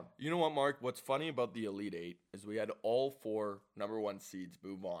moving on. You know what, Mark? What's funny about the Elite 8 is we had all 4 number 1 seeds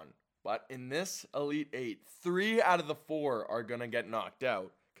move on. But in this Elite 8, 3 out of the 4 are going to get knocked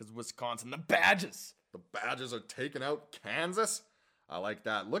out because Wisconsin, the Badgers. The Badgers are taking out Kansas. I like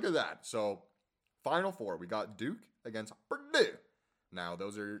that. Look at that. So, Final Four, we got Duke against Purdue. Now,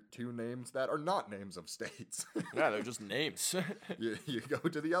 those are 2 names that are not names of states. Yeah, they're just names. You go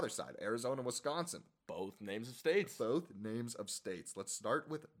to the other side, Arizona, Wisconsin. Both names of states. Both names of states. Let's start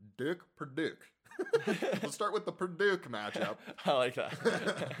with Duke, Purdue. Let's start with the Purdue matchup. I like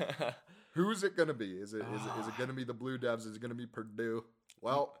that. Who's it going to be? Is it going to be the Blue Devs? Is it going to be Purdue?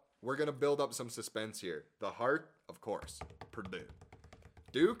 Well, we're going to build up some suspense here. The heart, of course, Purdue.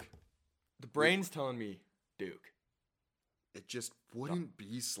 Duke? The brain's telling me Duke. It just wouldn't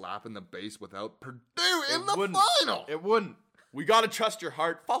be slapping the base without Purdue in the final. It wouldn't. We got to trust your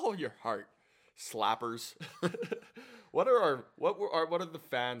heart. Follow your heart. Slappers. What are the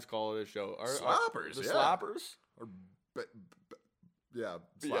fans call this show? Slappers. The yeah. slappers? Or yeah,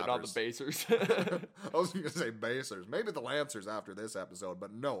 slappers. Yeah, not the basers. I was going to say basers. Maybe the Lancers after this episode,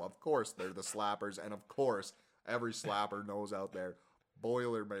 but no, of course they're the slappers, and of course every slapper knows out there,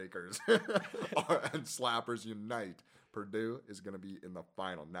 Boilermakers and slappers unite. Purdue is going to be in the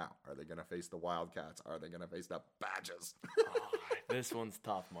final. Now, are they going to face the Wildcats? Are they going to face the Badgers? This one's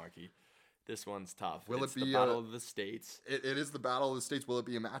tough, Marky. This one's tough. Will it's it be the battle of the states? It is the battle of the states. Will it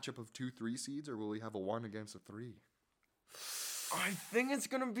be a matchup of 2-3 seeds, or will we have a 1 against a 3? I think it's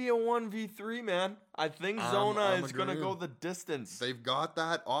going to be a 1v3, man. I think Zona is going to go the distance. They've got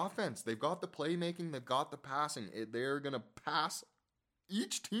that offense. They've got the playmaking. They've got the passing. They're going to pass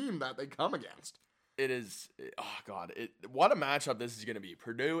each team that they come against. It is, oh God, what a matchup this is going to be.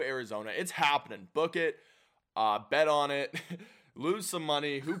 Purdue, Arizona, it's happening. Book it, bet on it, lose some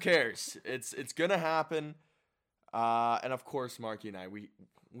money, who cares? It's going to happen. And of course, Marky and I, we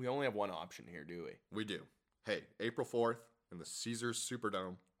only have one option here, do we? We do. Hey, April 4th in the Caesars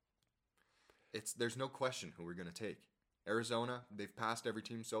Superdome, there's no question who we're going to take. Arizona, they've passed every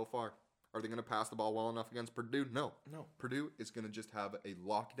team so far. Are they going to pass the ball well enough against Purdue? No. Purdue is going to just have a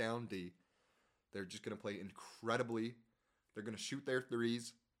lockdown D. They're just going to play incredibly. They're going to shoot their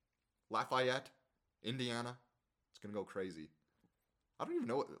threes. Lafayette, Indiana. It's going to go crazy. I don't even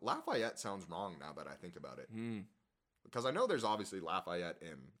know. Lafayette sounds wrong now that I think about it. Because I know there's obviously Lafayette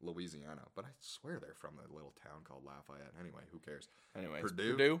in Louisiana, but I swear they're from a little town called Lafayette. Anyway, who cares? Anyways,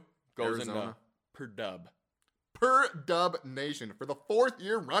 Purdue goes Arizona. into Purdub. Purdub Nation for the 4th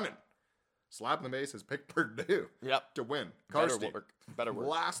year running. Slap in the Base has picked Purdue Yep. to win. Better Karsti, work. Better work.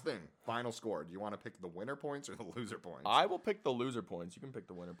 last thing, final score. Do you want to pick the winner points or the loser points? I will pick the loser points. You can pick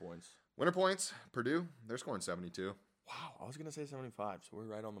the winner points. Winner points, Purdue, they're scoring 72. Wow, I was gonna say 75, so we're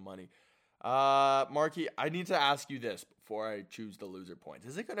right on the money. Marky, I need to ask you this before I choose the loser points.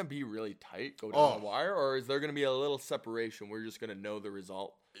 Is it gonna be really tight, go down the wire, or is there gonna be a little separation? We're just gonna know the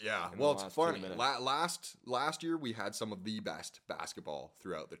result. Yeah, in well, the it's last 2 funny. minutes. Last year, we had some of the best basketball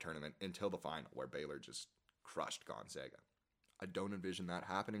throughout the tournament until the final, where Baylor just crushed Gonzaga. I don't envision that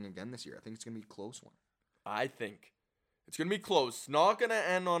happening again this year. I think it's going to be a close one. I think it's gonna be close. Not gonna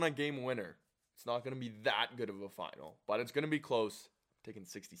end on a game winner. It's not gonna be that good of a final, but it's gonna be close. I'm taking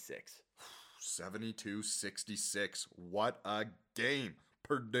 66. 72-66. What a game.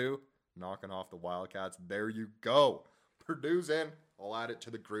 Purdue knocking off the Wildcats. There you go. Purdue's in. I'll add it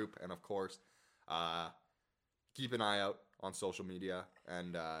to the group. And, of course, keep an eye out on social media.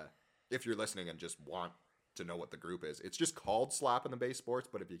 And if you're listening and just want to know what the group is, it's just called Slap in the Base Sports.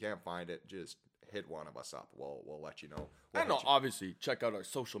 But if you can't find it, just hit one of us up. We'll let you know. Obviously, check out our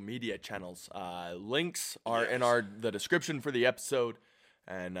social media channels. Links are in the description for the episode.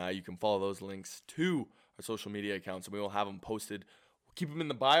 And you can follow those links to our social media accounts, and we will have them posted. We'll keep them in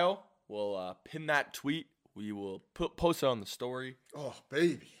the bio. We'll pin that tweet. We will post it on the story. Oh,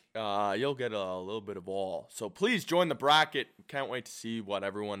 baby. You'll get a little bit of all. So please join the bracket. Can't wait to see what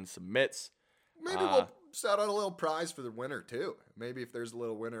everyone submits. Maybe we'll set out a little prize for the winner, too. Maybe if there's a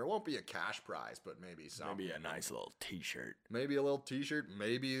little winner, it won't be a cash prize, but maybe something. Maybe a nice little t-shirt. Maybe a little t-shirt.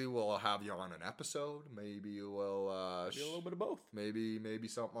 Maybe we'll have you on an episode. Maybe we'll... Maybe a little bit of both. Maybe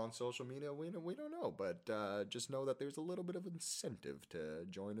something on social media. We don't know, but just know that there's a little bit of incentive to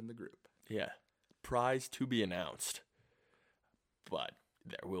join in the group. Yeah. Prize to be announced. But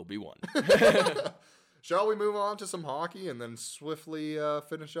there will be one. Shall we move on to some hockey and then swiftly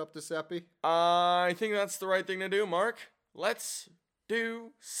finish up Giuseppe? I think that's the right thing to do, Mark. Let's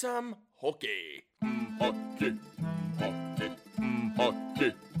do some hockey. Hockey, hockey,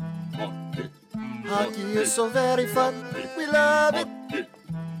 hockey, hockey. Hockey is so very fun. We love it. Hockey,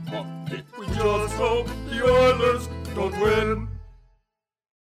 hockey. We just hope the Oilers don't win.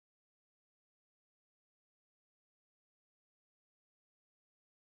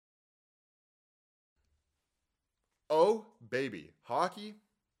 Oh, baby. Hockey,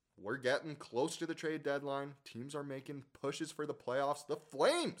 we're getting close to the trade deadline. Teams are making pushes for the playoffs. The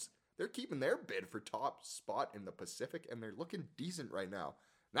Flames, they're keeping their bid for top spot in the Pacific, and they're looking decent right now.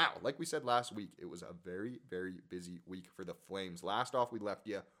 Now, like we said last week, it was a very, very busy week for the Flames. Last off, we left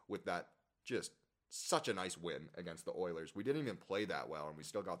you with that just such a nice win against the Oilers. We didn't even play that well, and we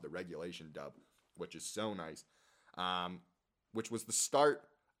still got the regulation dub, which is so nice, which was the start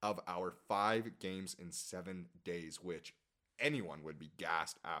of our 5 games in 7 days, which anyone would be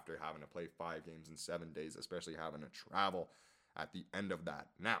gassed after having to play 5 games in 7 days, especially having to travel at the end of that.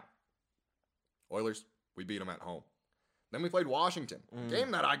 Now, Oilers, we beat them at home. Then we played Washington, a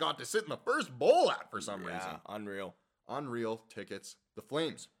game that I got to sit in the first bowl at for some reason. Unreal. Unreal tickets. The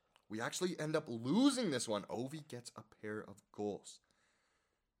Flames, we actually end up losing this one. Ovi gets a pair of goals.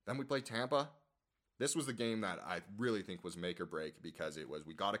 Then we play Tampa. This was the game that I really think was make or break because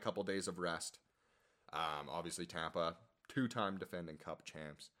we got a couple days of rest. Obviously, Tampa, 2-time defending Cup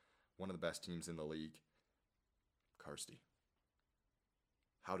champs, one of the best teams in the league. Karsti,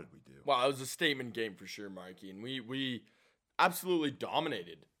 how did we do? Wow, it was a statement game for sure, Marky, and we absolutely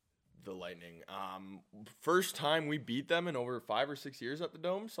dominated the Lightning. First time we beat them in over 5 or 6 years at the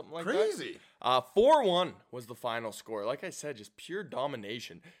Dome, something like Crazy. that. 4-1 was the final score. Like I said, just pure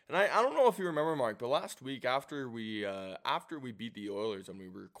domination. And I don't know if you remember, Mark, but last week after we beat the Oilers and we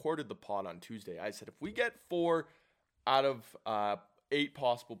recorded the pod on Tuesday, I said if we get 4 out of 8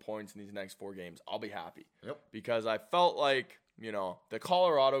 possible points in these next 4 games, I'll be happy. Yep. Because I felt like, the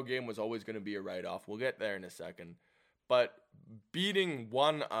Colorado game was always going to be a write-off. We'll get there in a second. But beating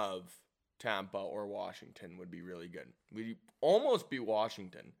one of Tampa or Washington would be really good. We almost beat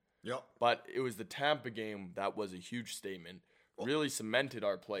Washington. Yep. But it was the Tampa game that was a huge statement. Really cemented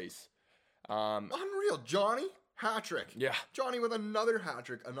our place. Unreal. Johnny, hat-trick. Yeah. Johnny with another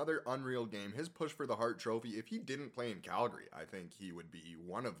hat-trick, another unreal game. His push for the Hart Trophy, if he didn't play in Calgary, I think he would be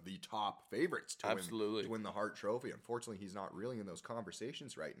one of the top favorites to win the Hart Trophy. Unfortunately, he's not really in those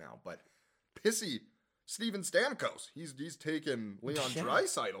conversations right now. But pissy Steven Stamkos, he's taking Leon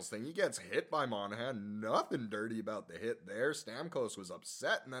Draisaitl's thing. He gets hit by Monahan. Nothing dirty about the hit there. Stamkos was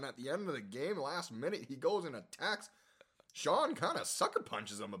upset, and then at the end of the game, last minute, he goes and attacks. Sean kind of sucker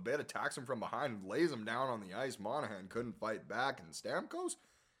punches him a bit, attacks him from behind, lays him down on the ice. Monahan couldn't fight back, and Stamkos,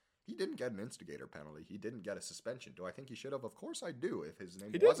 he didn't get an instigator penalty. He didn't get a suspension. Do I think he should have? Of course I do. If his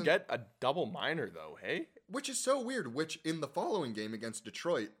name He didn't wasn't, get a double minor though, hey? which is so weird. Which in the following game against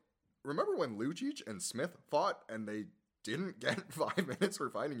Detroit, remember when Lucic and Smith fought and they didn't get 5 minutes for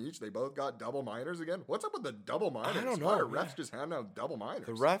fighting each? They both got double minors again. What's up with the double minors? don't know, Why are yeah. refs just handing out double minors?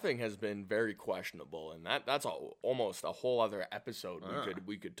 The reffing has been very questionable, and that's almost a whole other episode.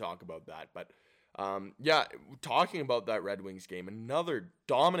 We could talk about that, but yeah, talking about that Red Wings game, another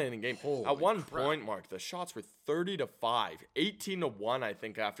dominating game. Holy At one crap. point, Mark, the shots were 30-5, 18-1, I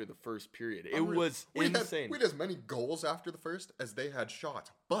think, after the first period. It was insane. We had as many goals after the first as they had shots,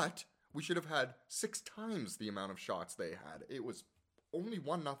 but we should have had 6 times the amount of shots they had. It was only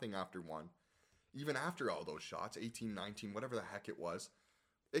 1-0 after one. Even after all those shots, 18-19, whatever the heck it was,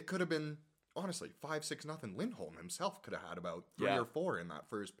 it could have been, honestly, 5-6-0. Lindholm himself could have had about 3 or 4 in that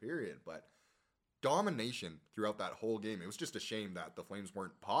first period, but domination throughout that whole game. It was just a shame that the Flames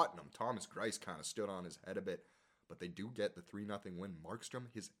weren't potting them. Thomas Greiss kind of stood on his head a bit, but they do get the 3-0 win. Markstrom,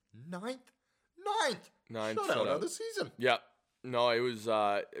 his ninth shutout of the season. Yeah. No, it was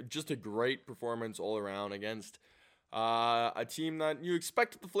just a great performance all around against a team that you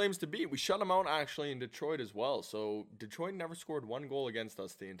expected the Flames to beat. We shut them out actually in Detroit as well. So Detroit never scored 1 goal against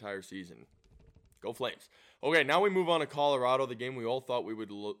us the entire season. Go Flames. Okay, now we move on to Colorado, the game we all thought we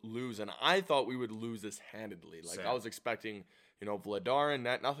would lose, and I thought we would lose this handedly. Like, Same. I was expecting, Vladar and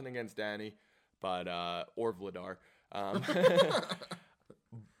that, nothing against Danny, but or Vladar.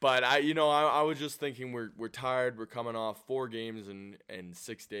 But I was just thinking we're tired. We're coming off 4 games in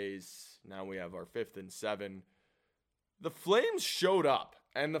 6 days. Now we have our 5th in 7. The Flames showed up,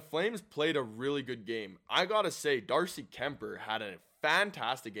 and the Flames played a really good game. I gotta say, Darcy Kemper had a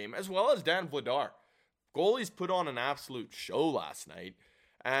fantastic game, as well as Dan Vladar. Goalies put on an absolute show last night,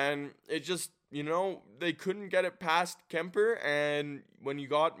 and it just, they couldn't get it past Kemper, and when you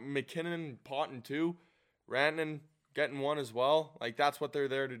got McKinnon potting 2, Rantanen getting 1 as well, like, that's what they're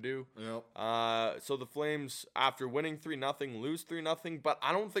there to do. Yep. So the Flames, after winning 3-0, lose 3-0, but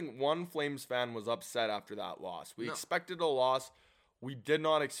I don't think one Flames fan was upset after that loss. We expected a loss. We did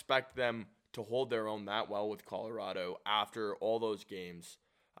not expect them to hold their own that well with Colorado after all those games.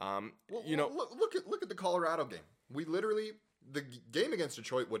 Look at the Colorado game. We literally, the game against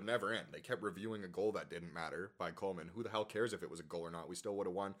Detroit would never end. They kept reviewing a goal that didn't matter by Coleman. Who the hell cares if it was a goal or not? We still would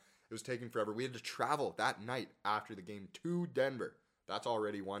have won. It was taking forever. We had to travel that night after the game to Denver. That's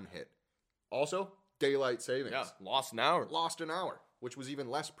already 1 hit. Also, daylight savings. Yeah, lost an hour. Lost an hour, which was even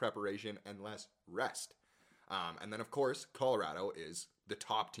less preparation and less rest. And then, of course, Colorado is the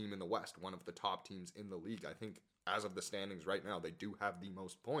top team in the West, one of the top teams in the league. I think as of the standings right now, they do have the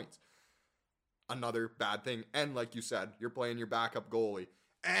most points. Another bad thing, and like you said, you're playing your backup goalie,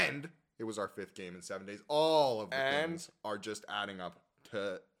 and it was our 5th game in 7 days. All of the things are just adding up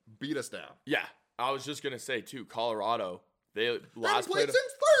to beat us down. Yeah, I was just going to say, too, Colorado, they Last played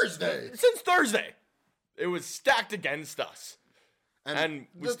since Thursday. Since Thursday. It was stacked against us. And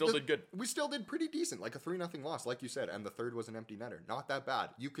we still did good. We still did pretty decent, like a 3-0 loss, like you said, and the third was an empty netter. Not that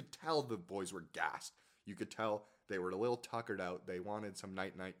bad. You could tell the boys were gassed. You could tell they were a little tuckered out. They wanted some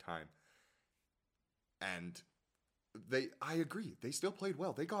night time. And I agree, they still played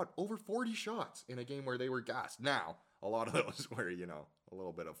well. They got over 40 shots in a game where they were gassed. Now, a lot of those were, a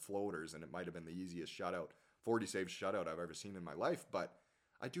little bit of floaters, and it might have been the easiest 40-save shutout I've ever seen in my life. But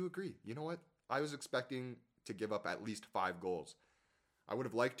I do agree. You know what? I was expecting to give up at least 5 goals. I would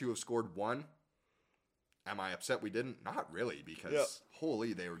have liked to have scored 1. Am I upset we didn't? Not really, because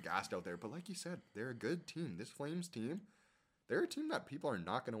holy, they were gassed out there. But like you said, they're a good team. This Flames team, they're a team that people are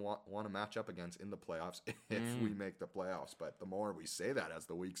not going to want to match up against in the playoffs if we make the playoffs. But the more we say that as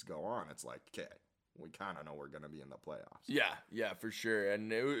the weeks go on, it's like, okay, we kind of know we're going to be in the playoffs. Yeah, for sure.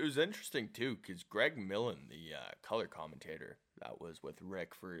 And it was interesting, too, because Greg Millen, the color commentator that was with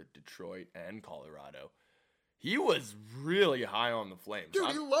Rick for Detroit and Colorado, he was really high on the Flames.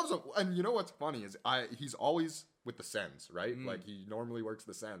 Dude, he loves them. And you know what's funny is he's always with the Sens, right? Like, he normally works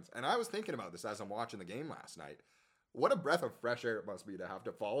the Sens. And I was thinking about this as I'm watching the game last night. What a breath of fresh air it must be to have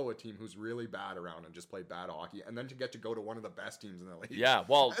to follow a team who's really bad around and just play bad hockey, and then to get to go to one of the best teams in the league. Yeah,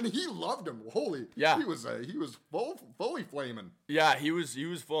 well, and he loved him. Holy, yeah, he was fully flaming. Yeah, he was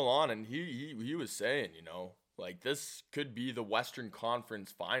full on, and he was saying, like, this could be the Western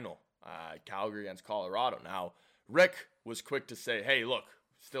Conference final, Calgary against Colorado. Now, Rick was quick to say, hey, look,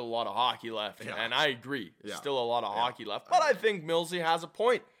 still a lot of hockey left, and I agree, still a lot of hockey left, but I think Millsy has a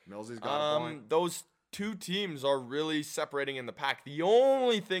point. Millsy's got a point. Those 2 teams are really separating in the pack. The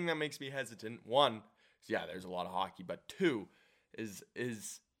only thing that makes me hesitant, 1, is there's a lot of hockey, but 2 is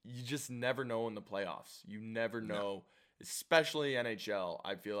you just never know in the playoffs. You never know especially NHL.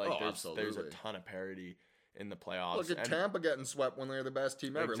 I feel like Oh, there's a absolutely. ton of parity in the playoffs. Look at And Tampa getting swept when they're the best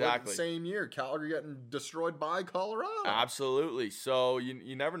team ever. Exactly. Look, same year, Calgary getting destroyed by Colorado. Absolutely. So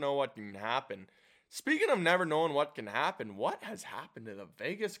you never know what can happen. Speaking of never knowing what can happen, what has happened to the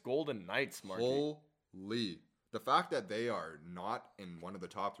Vegas Golden Knights, Marky? Holy. The fact that they are not in one of the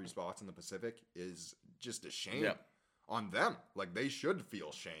top 3 spots in the Pacific is just a shame Yep. on them. Like, they should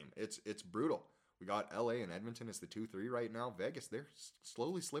feel shame. It's brutal. We got LA and Edmonton as the 2-3 right now. Vegas, they're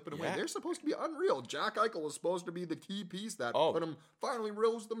slowly slipping away. Yeah. They're supposed to be unreal. Jack Eichel was supposed to be the key piece that finally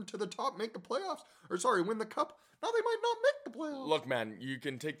rose them to the top, make the playoffs. Or sorry, win the cup. Now they might not make the playoffs. Look, man, you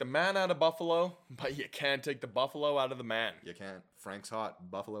can take the man out of Buffalo, but you can't take the Buffalo out of the man. You can't. Frank's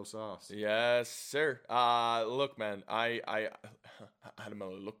hot. Buffalo sauce. Yes, sir. Look, man, I had a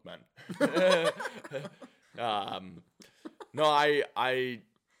look, man. No, I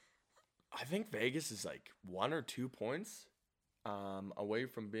think Vegas is like 1 or 2 points away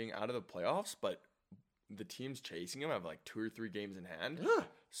from being out of the playoffs, but the teams chasing them have like 2 or 3 games in hand. Yeah.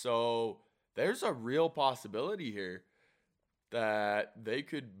 So there's a real possibility here that they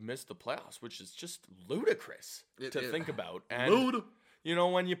could miss the playoffs, which is just ludicrous to think about. And you know,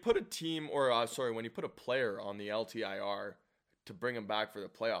 when you put a team, or when you put a player on the LTIR to bring him back for the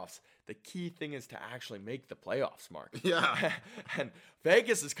playoffs, the key thing is to actually make the playoffs, Mark. Yeah. And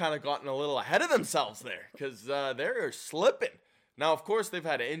Vegas has kind of gotten a little ahead of themselves there because they're slipping. Now, of course, they've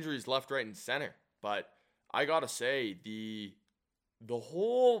had injuries left, right, and center, but I gotta say the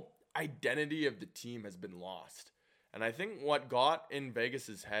whole identity of the team has been lost. And I think what got in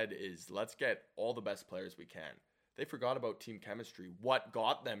Vegas's head is let's get all the best players we can. They forgot about team chemistry. What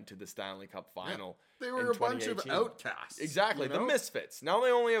got them to the Stanley Cup final? They in were a bunch of 2018. outcasts. Exactly, you the know? misfits. Now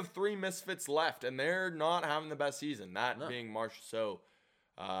they only have 3 misfits left, and they're not having the best season. That being Marchessault,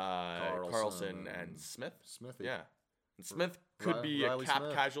 Carlson, and Smith. Smithy. Yeah, and Smith could be Riley a cap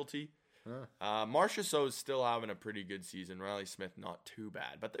Smith. casualty. Yeah. Marchessault is still having a pretty good season. Riley Smith not too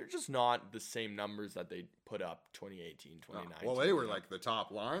bad, but they're just not the same numbers that they put up 2018, 2019. Well, they were like the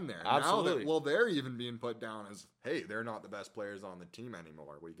top line there. Absolutely. Now they're even being put down as, hey, they're not the best players on the team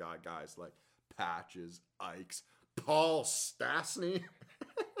anymore. We got guys like Patches, Ikes, Paul Stastny.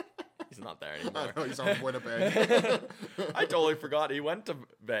 He's not there I anymore. know he's on Winnipeg. I totally forgot he went to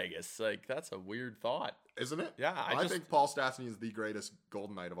Vegas. Like, that's a weird thought. Isn't it? Yeah, I think Paul Stastny is the greatest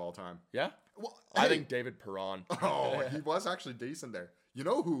Golden Knight of all time. Yeah? Well, I hey. think David Perron. Oh, he was actually decent there. You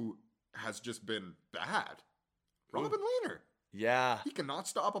know who has just been bad? Robin Lehner. Yeah. He cannot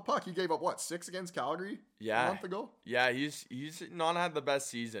stop a puck. He gave up, 6 against Calgary Yeah. a month ago? Yeah, he's not had the best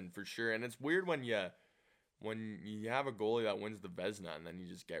season for sure. And it's weird when you have a goalie that wins the Vezina and then you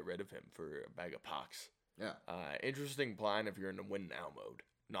just get rid of him for a bag of pucks. Yeah. Interesting plan if you're in a win now mode.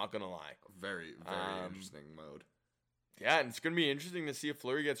 Not gonna lie. Very, very interesting mode. Yeah, and it's gonna be interesting to see if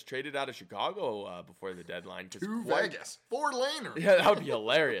Fleury gets traded out of Chicago before the deadline. To Vegas. For Lehner. Yeah, that would be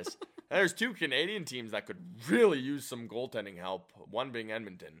hilarious. And there's 2 Canadian teams that could really use some goaltending help. One being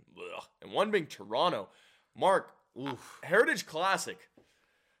Edmonton, and one being Toronto. Mark, Heritage Classic.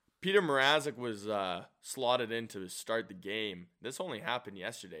 Peter Mrazek was slotted in to start the game. This only happened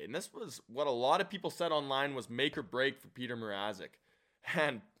yesterday, and this was what a lot of people said online was make or break for Peter Mrazek,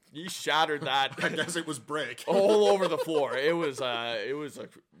 and he shattered that. I guess it was break. all over the floor. It was a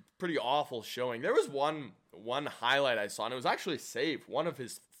pretty awful showing. There was one highlight I saw, and it was actually a save, one of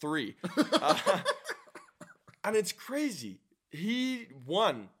his 3, and it's crazy. He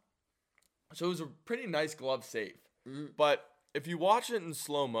won, so it was a pretty nice glove save. But if you watch it in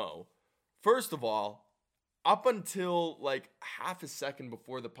slow-mo, first of all, up until like half a second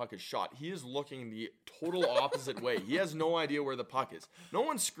before the puck is shot, he is looking the total opposite way. He has no idea where the puck is. No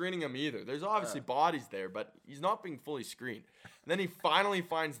one's screening him either. There's obviously bodies there, but he's not being fully screened. And then he finally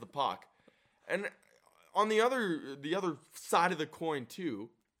finds the puck. And on the other side of the coin too,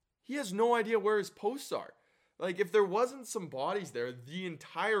 he has no idea where his posts are. Like, if there wasn't some bodies there, the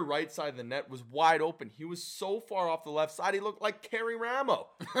entire right side of the net was wide open. He was so far off the left side, he looked like Carrie Ramo.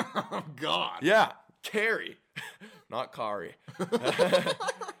 Oh, God. Yeah, Carrie. Not Kari.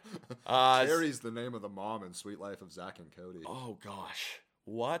 Carrie's the name of the mom in Sweet Life of Zach and Cody. Oh, gosh.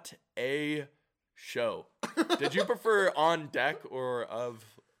 What a show. Did you prefer On Deck or of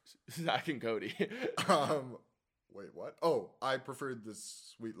Zach and Cody? Wait, what? Oh, I preferred the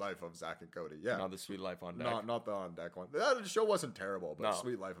Sweet Life of Zach and Cody. Yeah. Not the Sweet Life on Deck. Not the On Deck one. That show wasn't terrible, but No.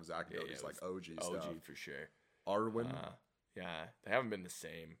 Sweet Life of Zach and Cody is it like was OG stuff. OG for sure. Arwen. Yeah, they haven't been the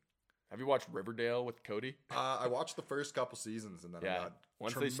same. Have you watched Riverdale with Cody? I watched the first couple seasons and then I Yeah. got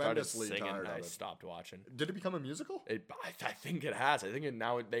Once they started tremendously singing, tired of I it. stopped watching. Did it become a musical? I think it has. I think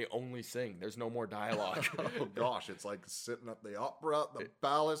now they only sing. There's no more dialogue. Oh gosh, it's like sitting at the opera, the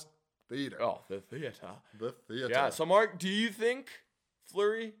Palace Theater. Oh, the theater. The theater. Yeah. So, Mark, do you think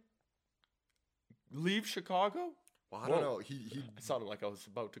Fleury leaves Chicago? Well, I don't Whoa. know. He It sounded like I was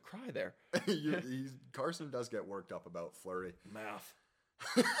about to cry there. Carson does get worked up about Fleury. Math.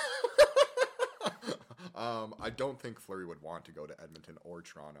 I don't think Fleury would want to go to Edmonton or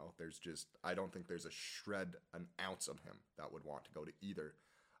Toronto. I don't think there's an ounce of him that would want to go to either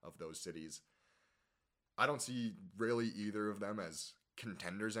of those cities. I don't see really either of them as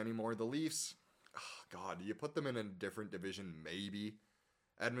contenders anymore. The Leafs, oh God, you put them in a different division, maybe.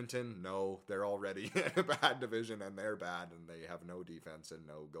 Edmonton, no, they're already in a bad division and they're bad and they have no defense and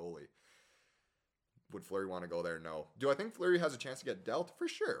no goalie. Would Fleury want to go there? No. Do I think Fleury has a chance to get dealt? For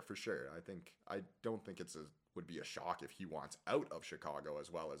sure. I don't think would be a shock if he wants out of Chicago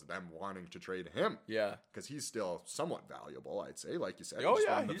as well as them wanting to trade him. Yeah. Because he's still somewhat valuable, I'd say, like you said. Oh, He's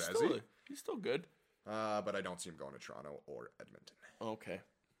yeah. from the Vesey. He's still good. But I don't see him going to Toronto or Edmonton. Okay.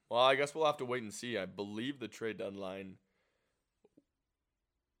 Well, I guess we'll have to wait and see. I believe the trade deadline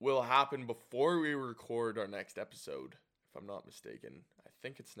will happen before we record our next episode, if I'm not mistaken. I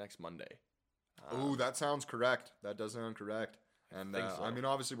think it's next Monday. Oh, that sounds correct. That does sound correct. And think so. I mean,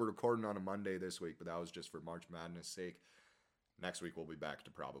 obviously, we're recording on a Monday this week, but that was just for March Madness' sake. Next week, we'll be back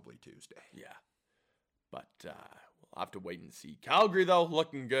to probably Tuesday. Yeah. But we'll have to wait and see. Calgary, though,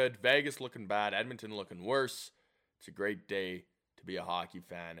 looking good. Vegas looking bad. Edmonton looking worse. It's a great day to be a hockey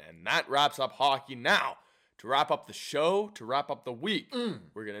fan. And that wraps up hockey. Now, to wrap up the show, to wrap up the week,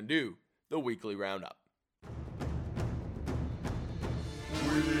 we're going to do the weekly roundup.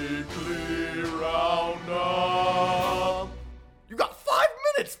 Weekly Roundup. You got 5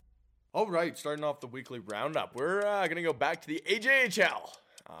 minutes. All right, starting off the weekly roundup, we're going to go back to the AJHL.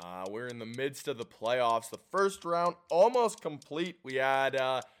 We're in the midst of the playoffs. The first round almost complete. We had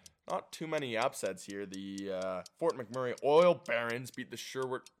not too many upsets here. The Fort McMurray Oil Barons beat the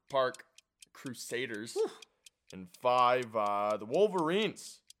Sherwood Park Crusaders in 5. The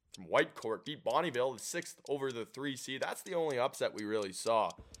Wolverines from Whitecourt beat Bonnyville, the 6th over the 3 seed. That's the only upset we really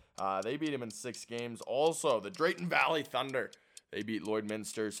saw. They beat him in 6 games. Also, the Drayton Valley Thunder, they beat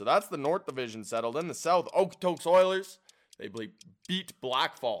Lloydminster. So that's the North Division settled. In the South, Okotoks Oilers, they beat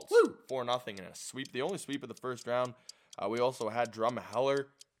Black Falls 4-0 in a sweep. The only sweep of the first round. We also had Drumheller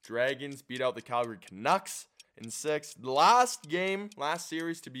Dragons beat out the Calgary Canucks in 6. The last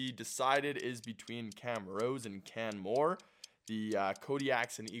series to be decided is between Cam Rose and Canmore. The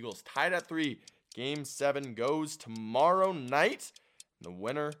Kodiaks and Eagles tied at 3. Game 7 goes tomorrow night. The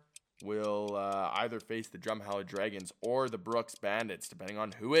winner will either face the Drumheller Dragons or the Brooks Bandits, depending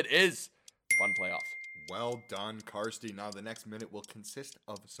on who it is. Fun playoffs. Well done, Karsty. Now, the next minute will consist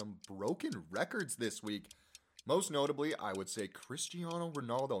of some broken records this week. Most notably, I would say Cristiano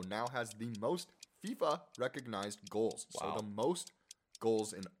Ronaldo now has the most FIFA-recognized goals. Wow. So the most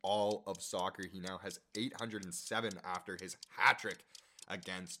goals in all of soccer. He now has 807 after his hat-trick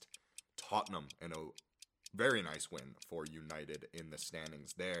against Tottenham in a very nice win for United in the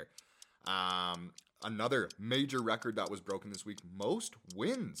standings there. Another major record that was broken this week, most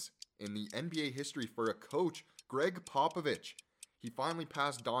wins in the NBA history for a coach, Greg Popovich. He finally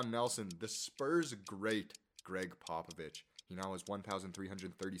passed Don Nelson, the Spurs great Greg Popovich. He now has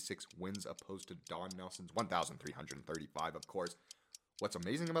 1,336 wins opposed to Don Nelson's 1,335, of course. What's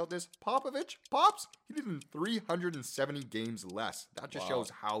amazing about this, Popovich, Pops, he did in 370 games less. That just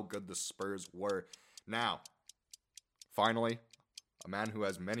shows how good the Spurs were. Now, finally, a man who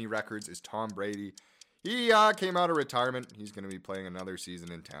has many records is Tom Brady. He came out of retirement. He's going to be playing another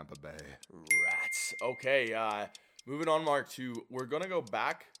season in Tampa Bay. Rats. Okay, moving on, Mark, we're going to go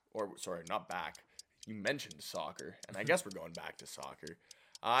back, or sorry, not back. You mentioned soccer, and I guess we're going back to soccer.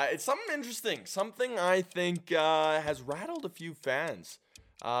 It's something interesting, something I think has rattled a few fans,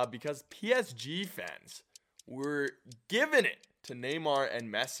 because PSG fans were giving it to Neymar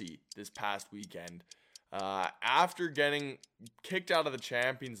and Messi this past weekend after getting kicked out of the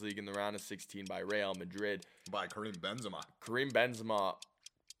Champions League in the round of 16 by Real Madrid. By Karim Benzema. Karim Benzema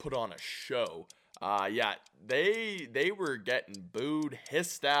put on a show. They were getting booed,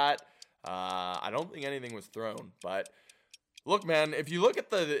 hissed at. I don't think anything was thrown, but look, man, if you look at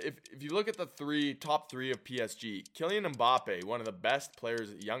the top three of PSG, Kylian Mbappe, one of the best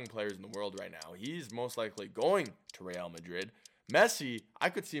young players in the world right now, he's most likely going to Real Madrid. Messi, I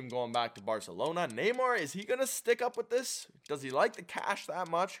could see him going back to Barcelona. Neymar, is he going to stick up with this? Does he like the cash that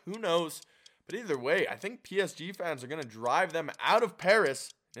much? Who knows? But either way, I think PSG fans are going to drive them out of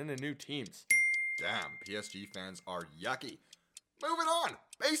Paris and into new teams. Damn, PSG fans are yucky. Moving on,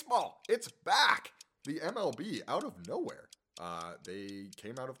 baseball, it's back. The MLB, out of nowhere, they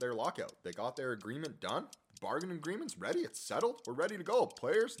came out of their lockout. They got their agreement done. Bargain agreement's ready. It's settled. We're ready to go.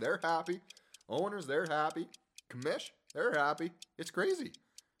 Players, they're happy. Owners, they're happy. Commish, they're happy. It's crazy.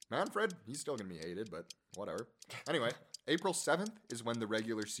 Manfred, he's still going to be hated, but whatever. Anyway, April 7th is when the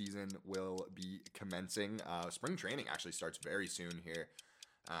regular season will be commencing. Spring training actually starts very soon here,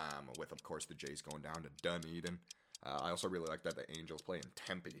 with, of course, the Jays going down to Dunedin. I also really like that the Angels play in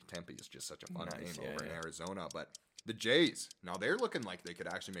Tempe. Tempe is just such a fun game over in Arizona. But the Jays, now they're looking like they could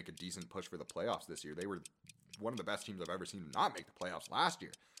actually make a decent push for the playoffs this year. They were one of the best teams I've ever seen not make the playoffs last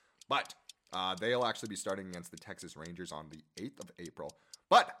year. But they'll actually be starting against the Texas Rangers on the 8th of April.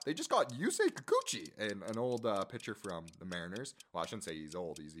 But they just got Yusei Kikuchi, an old pitcher from the Mariners. Well, I shouldn't say he's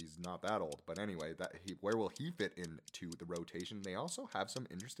old. He's not that old. But anyway, where will he fit into the rotation? They also have some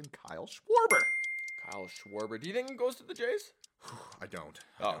interesting Kyle Schwarber. Kyle Schwarber. Do you think he goes to the Jays? I don't.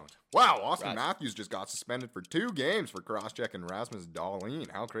 Wow, Austin Matthews just got suspended for 2 games for cross-checking Rasmus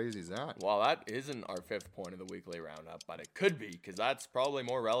Dahlin. How crazy is that? Well, that isn't our 5th point of the weekly roundup, but it could be, because that's probably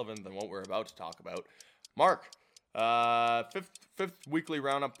more relevant than what we're about to talk about. Mark, fifth weekly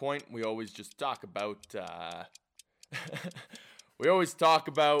roundup point, we always just talk about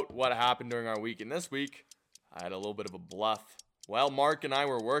what happened during our week. And this week, I had a little bit of a bluff. Well, Mark and I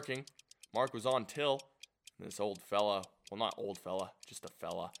were working. Mark was on till. This old fella, well, not old fella, just a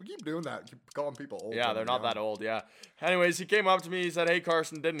fella. We keep doing that. Keep calling people old. Yeah, they're not that old, yeah. Anyways, he came up to me. He said, "Hey,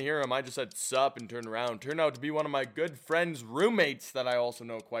 Carson," didn't hear him. I just said, "Sup," and turned around. Turned out to be one of my good friend's roommates that I also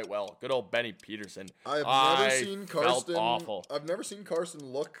know quite well. Good old Benny Peterson. I've never seen Carson. Awful. I've never seen Carson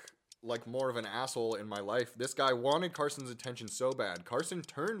look like more of an asshole in my life. This guy wanted Carson's attention so bad. Carson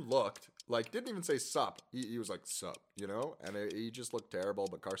looked, like, didn't even say sup. He was like, sup, you know? And he just looked terrible,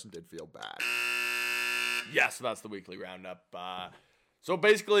 but Carson did feel bad. Yes, that's the weekly roundup. So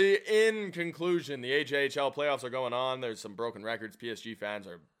basically, in conclusion, the AJHL playoffs are going on. There's some broken records. PSG fans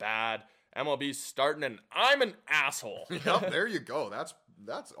are bad. MLB's starting, and I'm an asshole. Yep, there you go. That's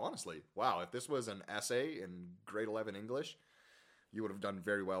honestly, wow. If this was an essay in grade 11 English, you would have done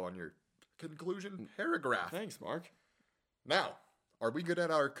very well on your conclusion paragraph. Thanks, Mark. Now, are we good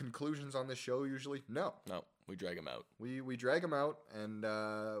at our conclusions on this show usually? No. No, we drag them out. We drag them out, and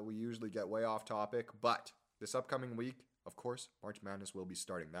we usually get way off topic. But this upcoming week, of course, March Madness will be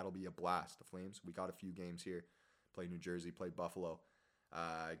starting. That'll be a blast. The Flames, we got a few games here. Play New Jersey, play Buffalo.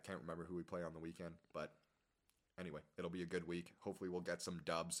 I can't remember who we play on the weekend, but anyway, it'll be a good week. Hopefully we'll get some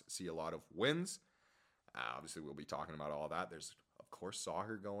dubs, see a lot of wins. Obviously, we'll be talking about all that. There's, of course,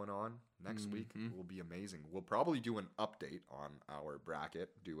 soccer going on next week. It will be amazing. We'll probably do an update on our bracket,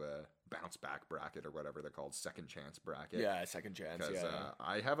 do a bounce back bracket or whatever they're called, second chance bracket. Yeah, second chance. Because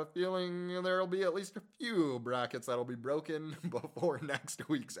I have a feeling there'll be at least a few brackets that'll be broken before next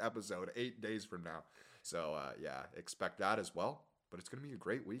week's episode, 8 days from now. So, yeah, expect that as well. But it's going to be a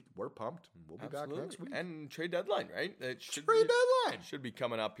great week. We're pumped. We'll be back next week. And trade dedeadline, right? Trade deadline. It should be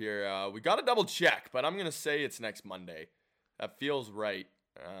coming up here. We got to double check, but I'm going to say it's next Monday. That feels right.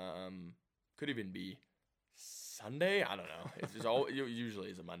 Could even be Sunday. I don't know. It's just usually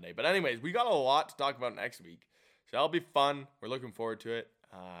is a Monday. But anyways, we got a lot to talk about next week. So that'll be fun. We're looking forward to it.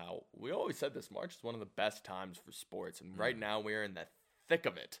 We always said this March is one of the best times for sports. And right now we're in the thick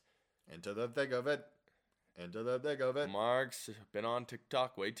of it. Into the thick of it. Into the thick of it. Mark's been on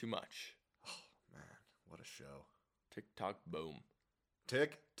TikTok way too much. Oh, man. What a show. TikTok boom.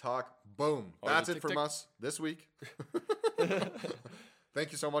 TikTok boom. That's it from us this week.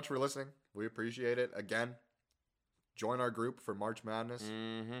 Thank you so much for listening. We appreciate it. Again, join our group for March Madness.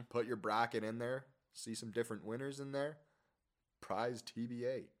 Put your bracket in there. See some different winners in there. Prize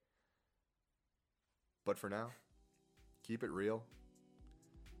TBA. But for now, keep it real.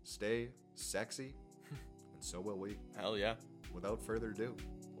 Stay sexy. And so will we. Hell yeah. Without further ado,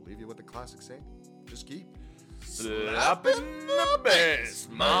 we'll leave you with the classic saying. Just keep slapping the bass,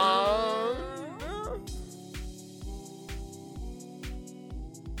 man.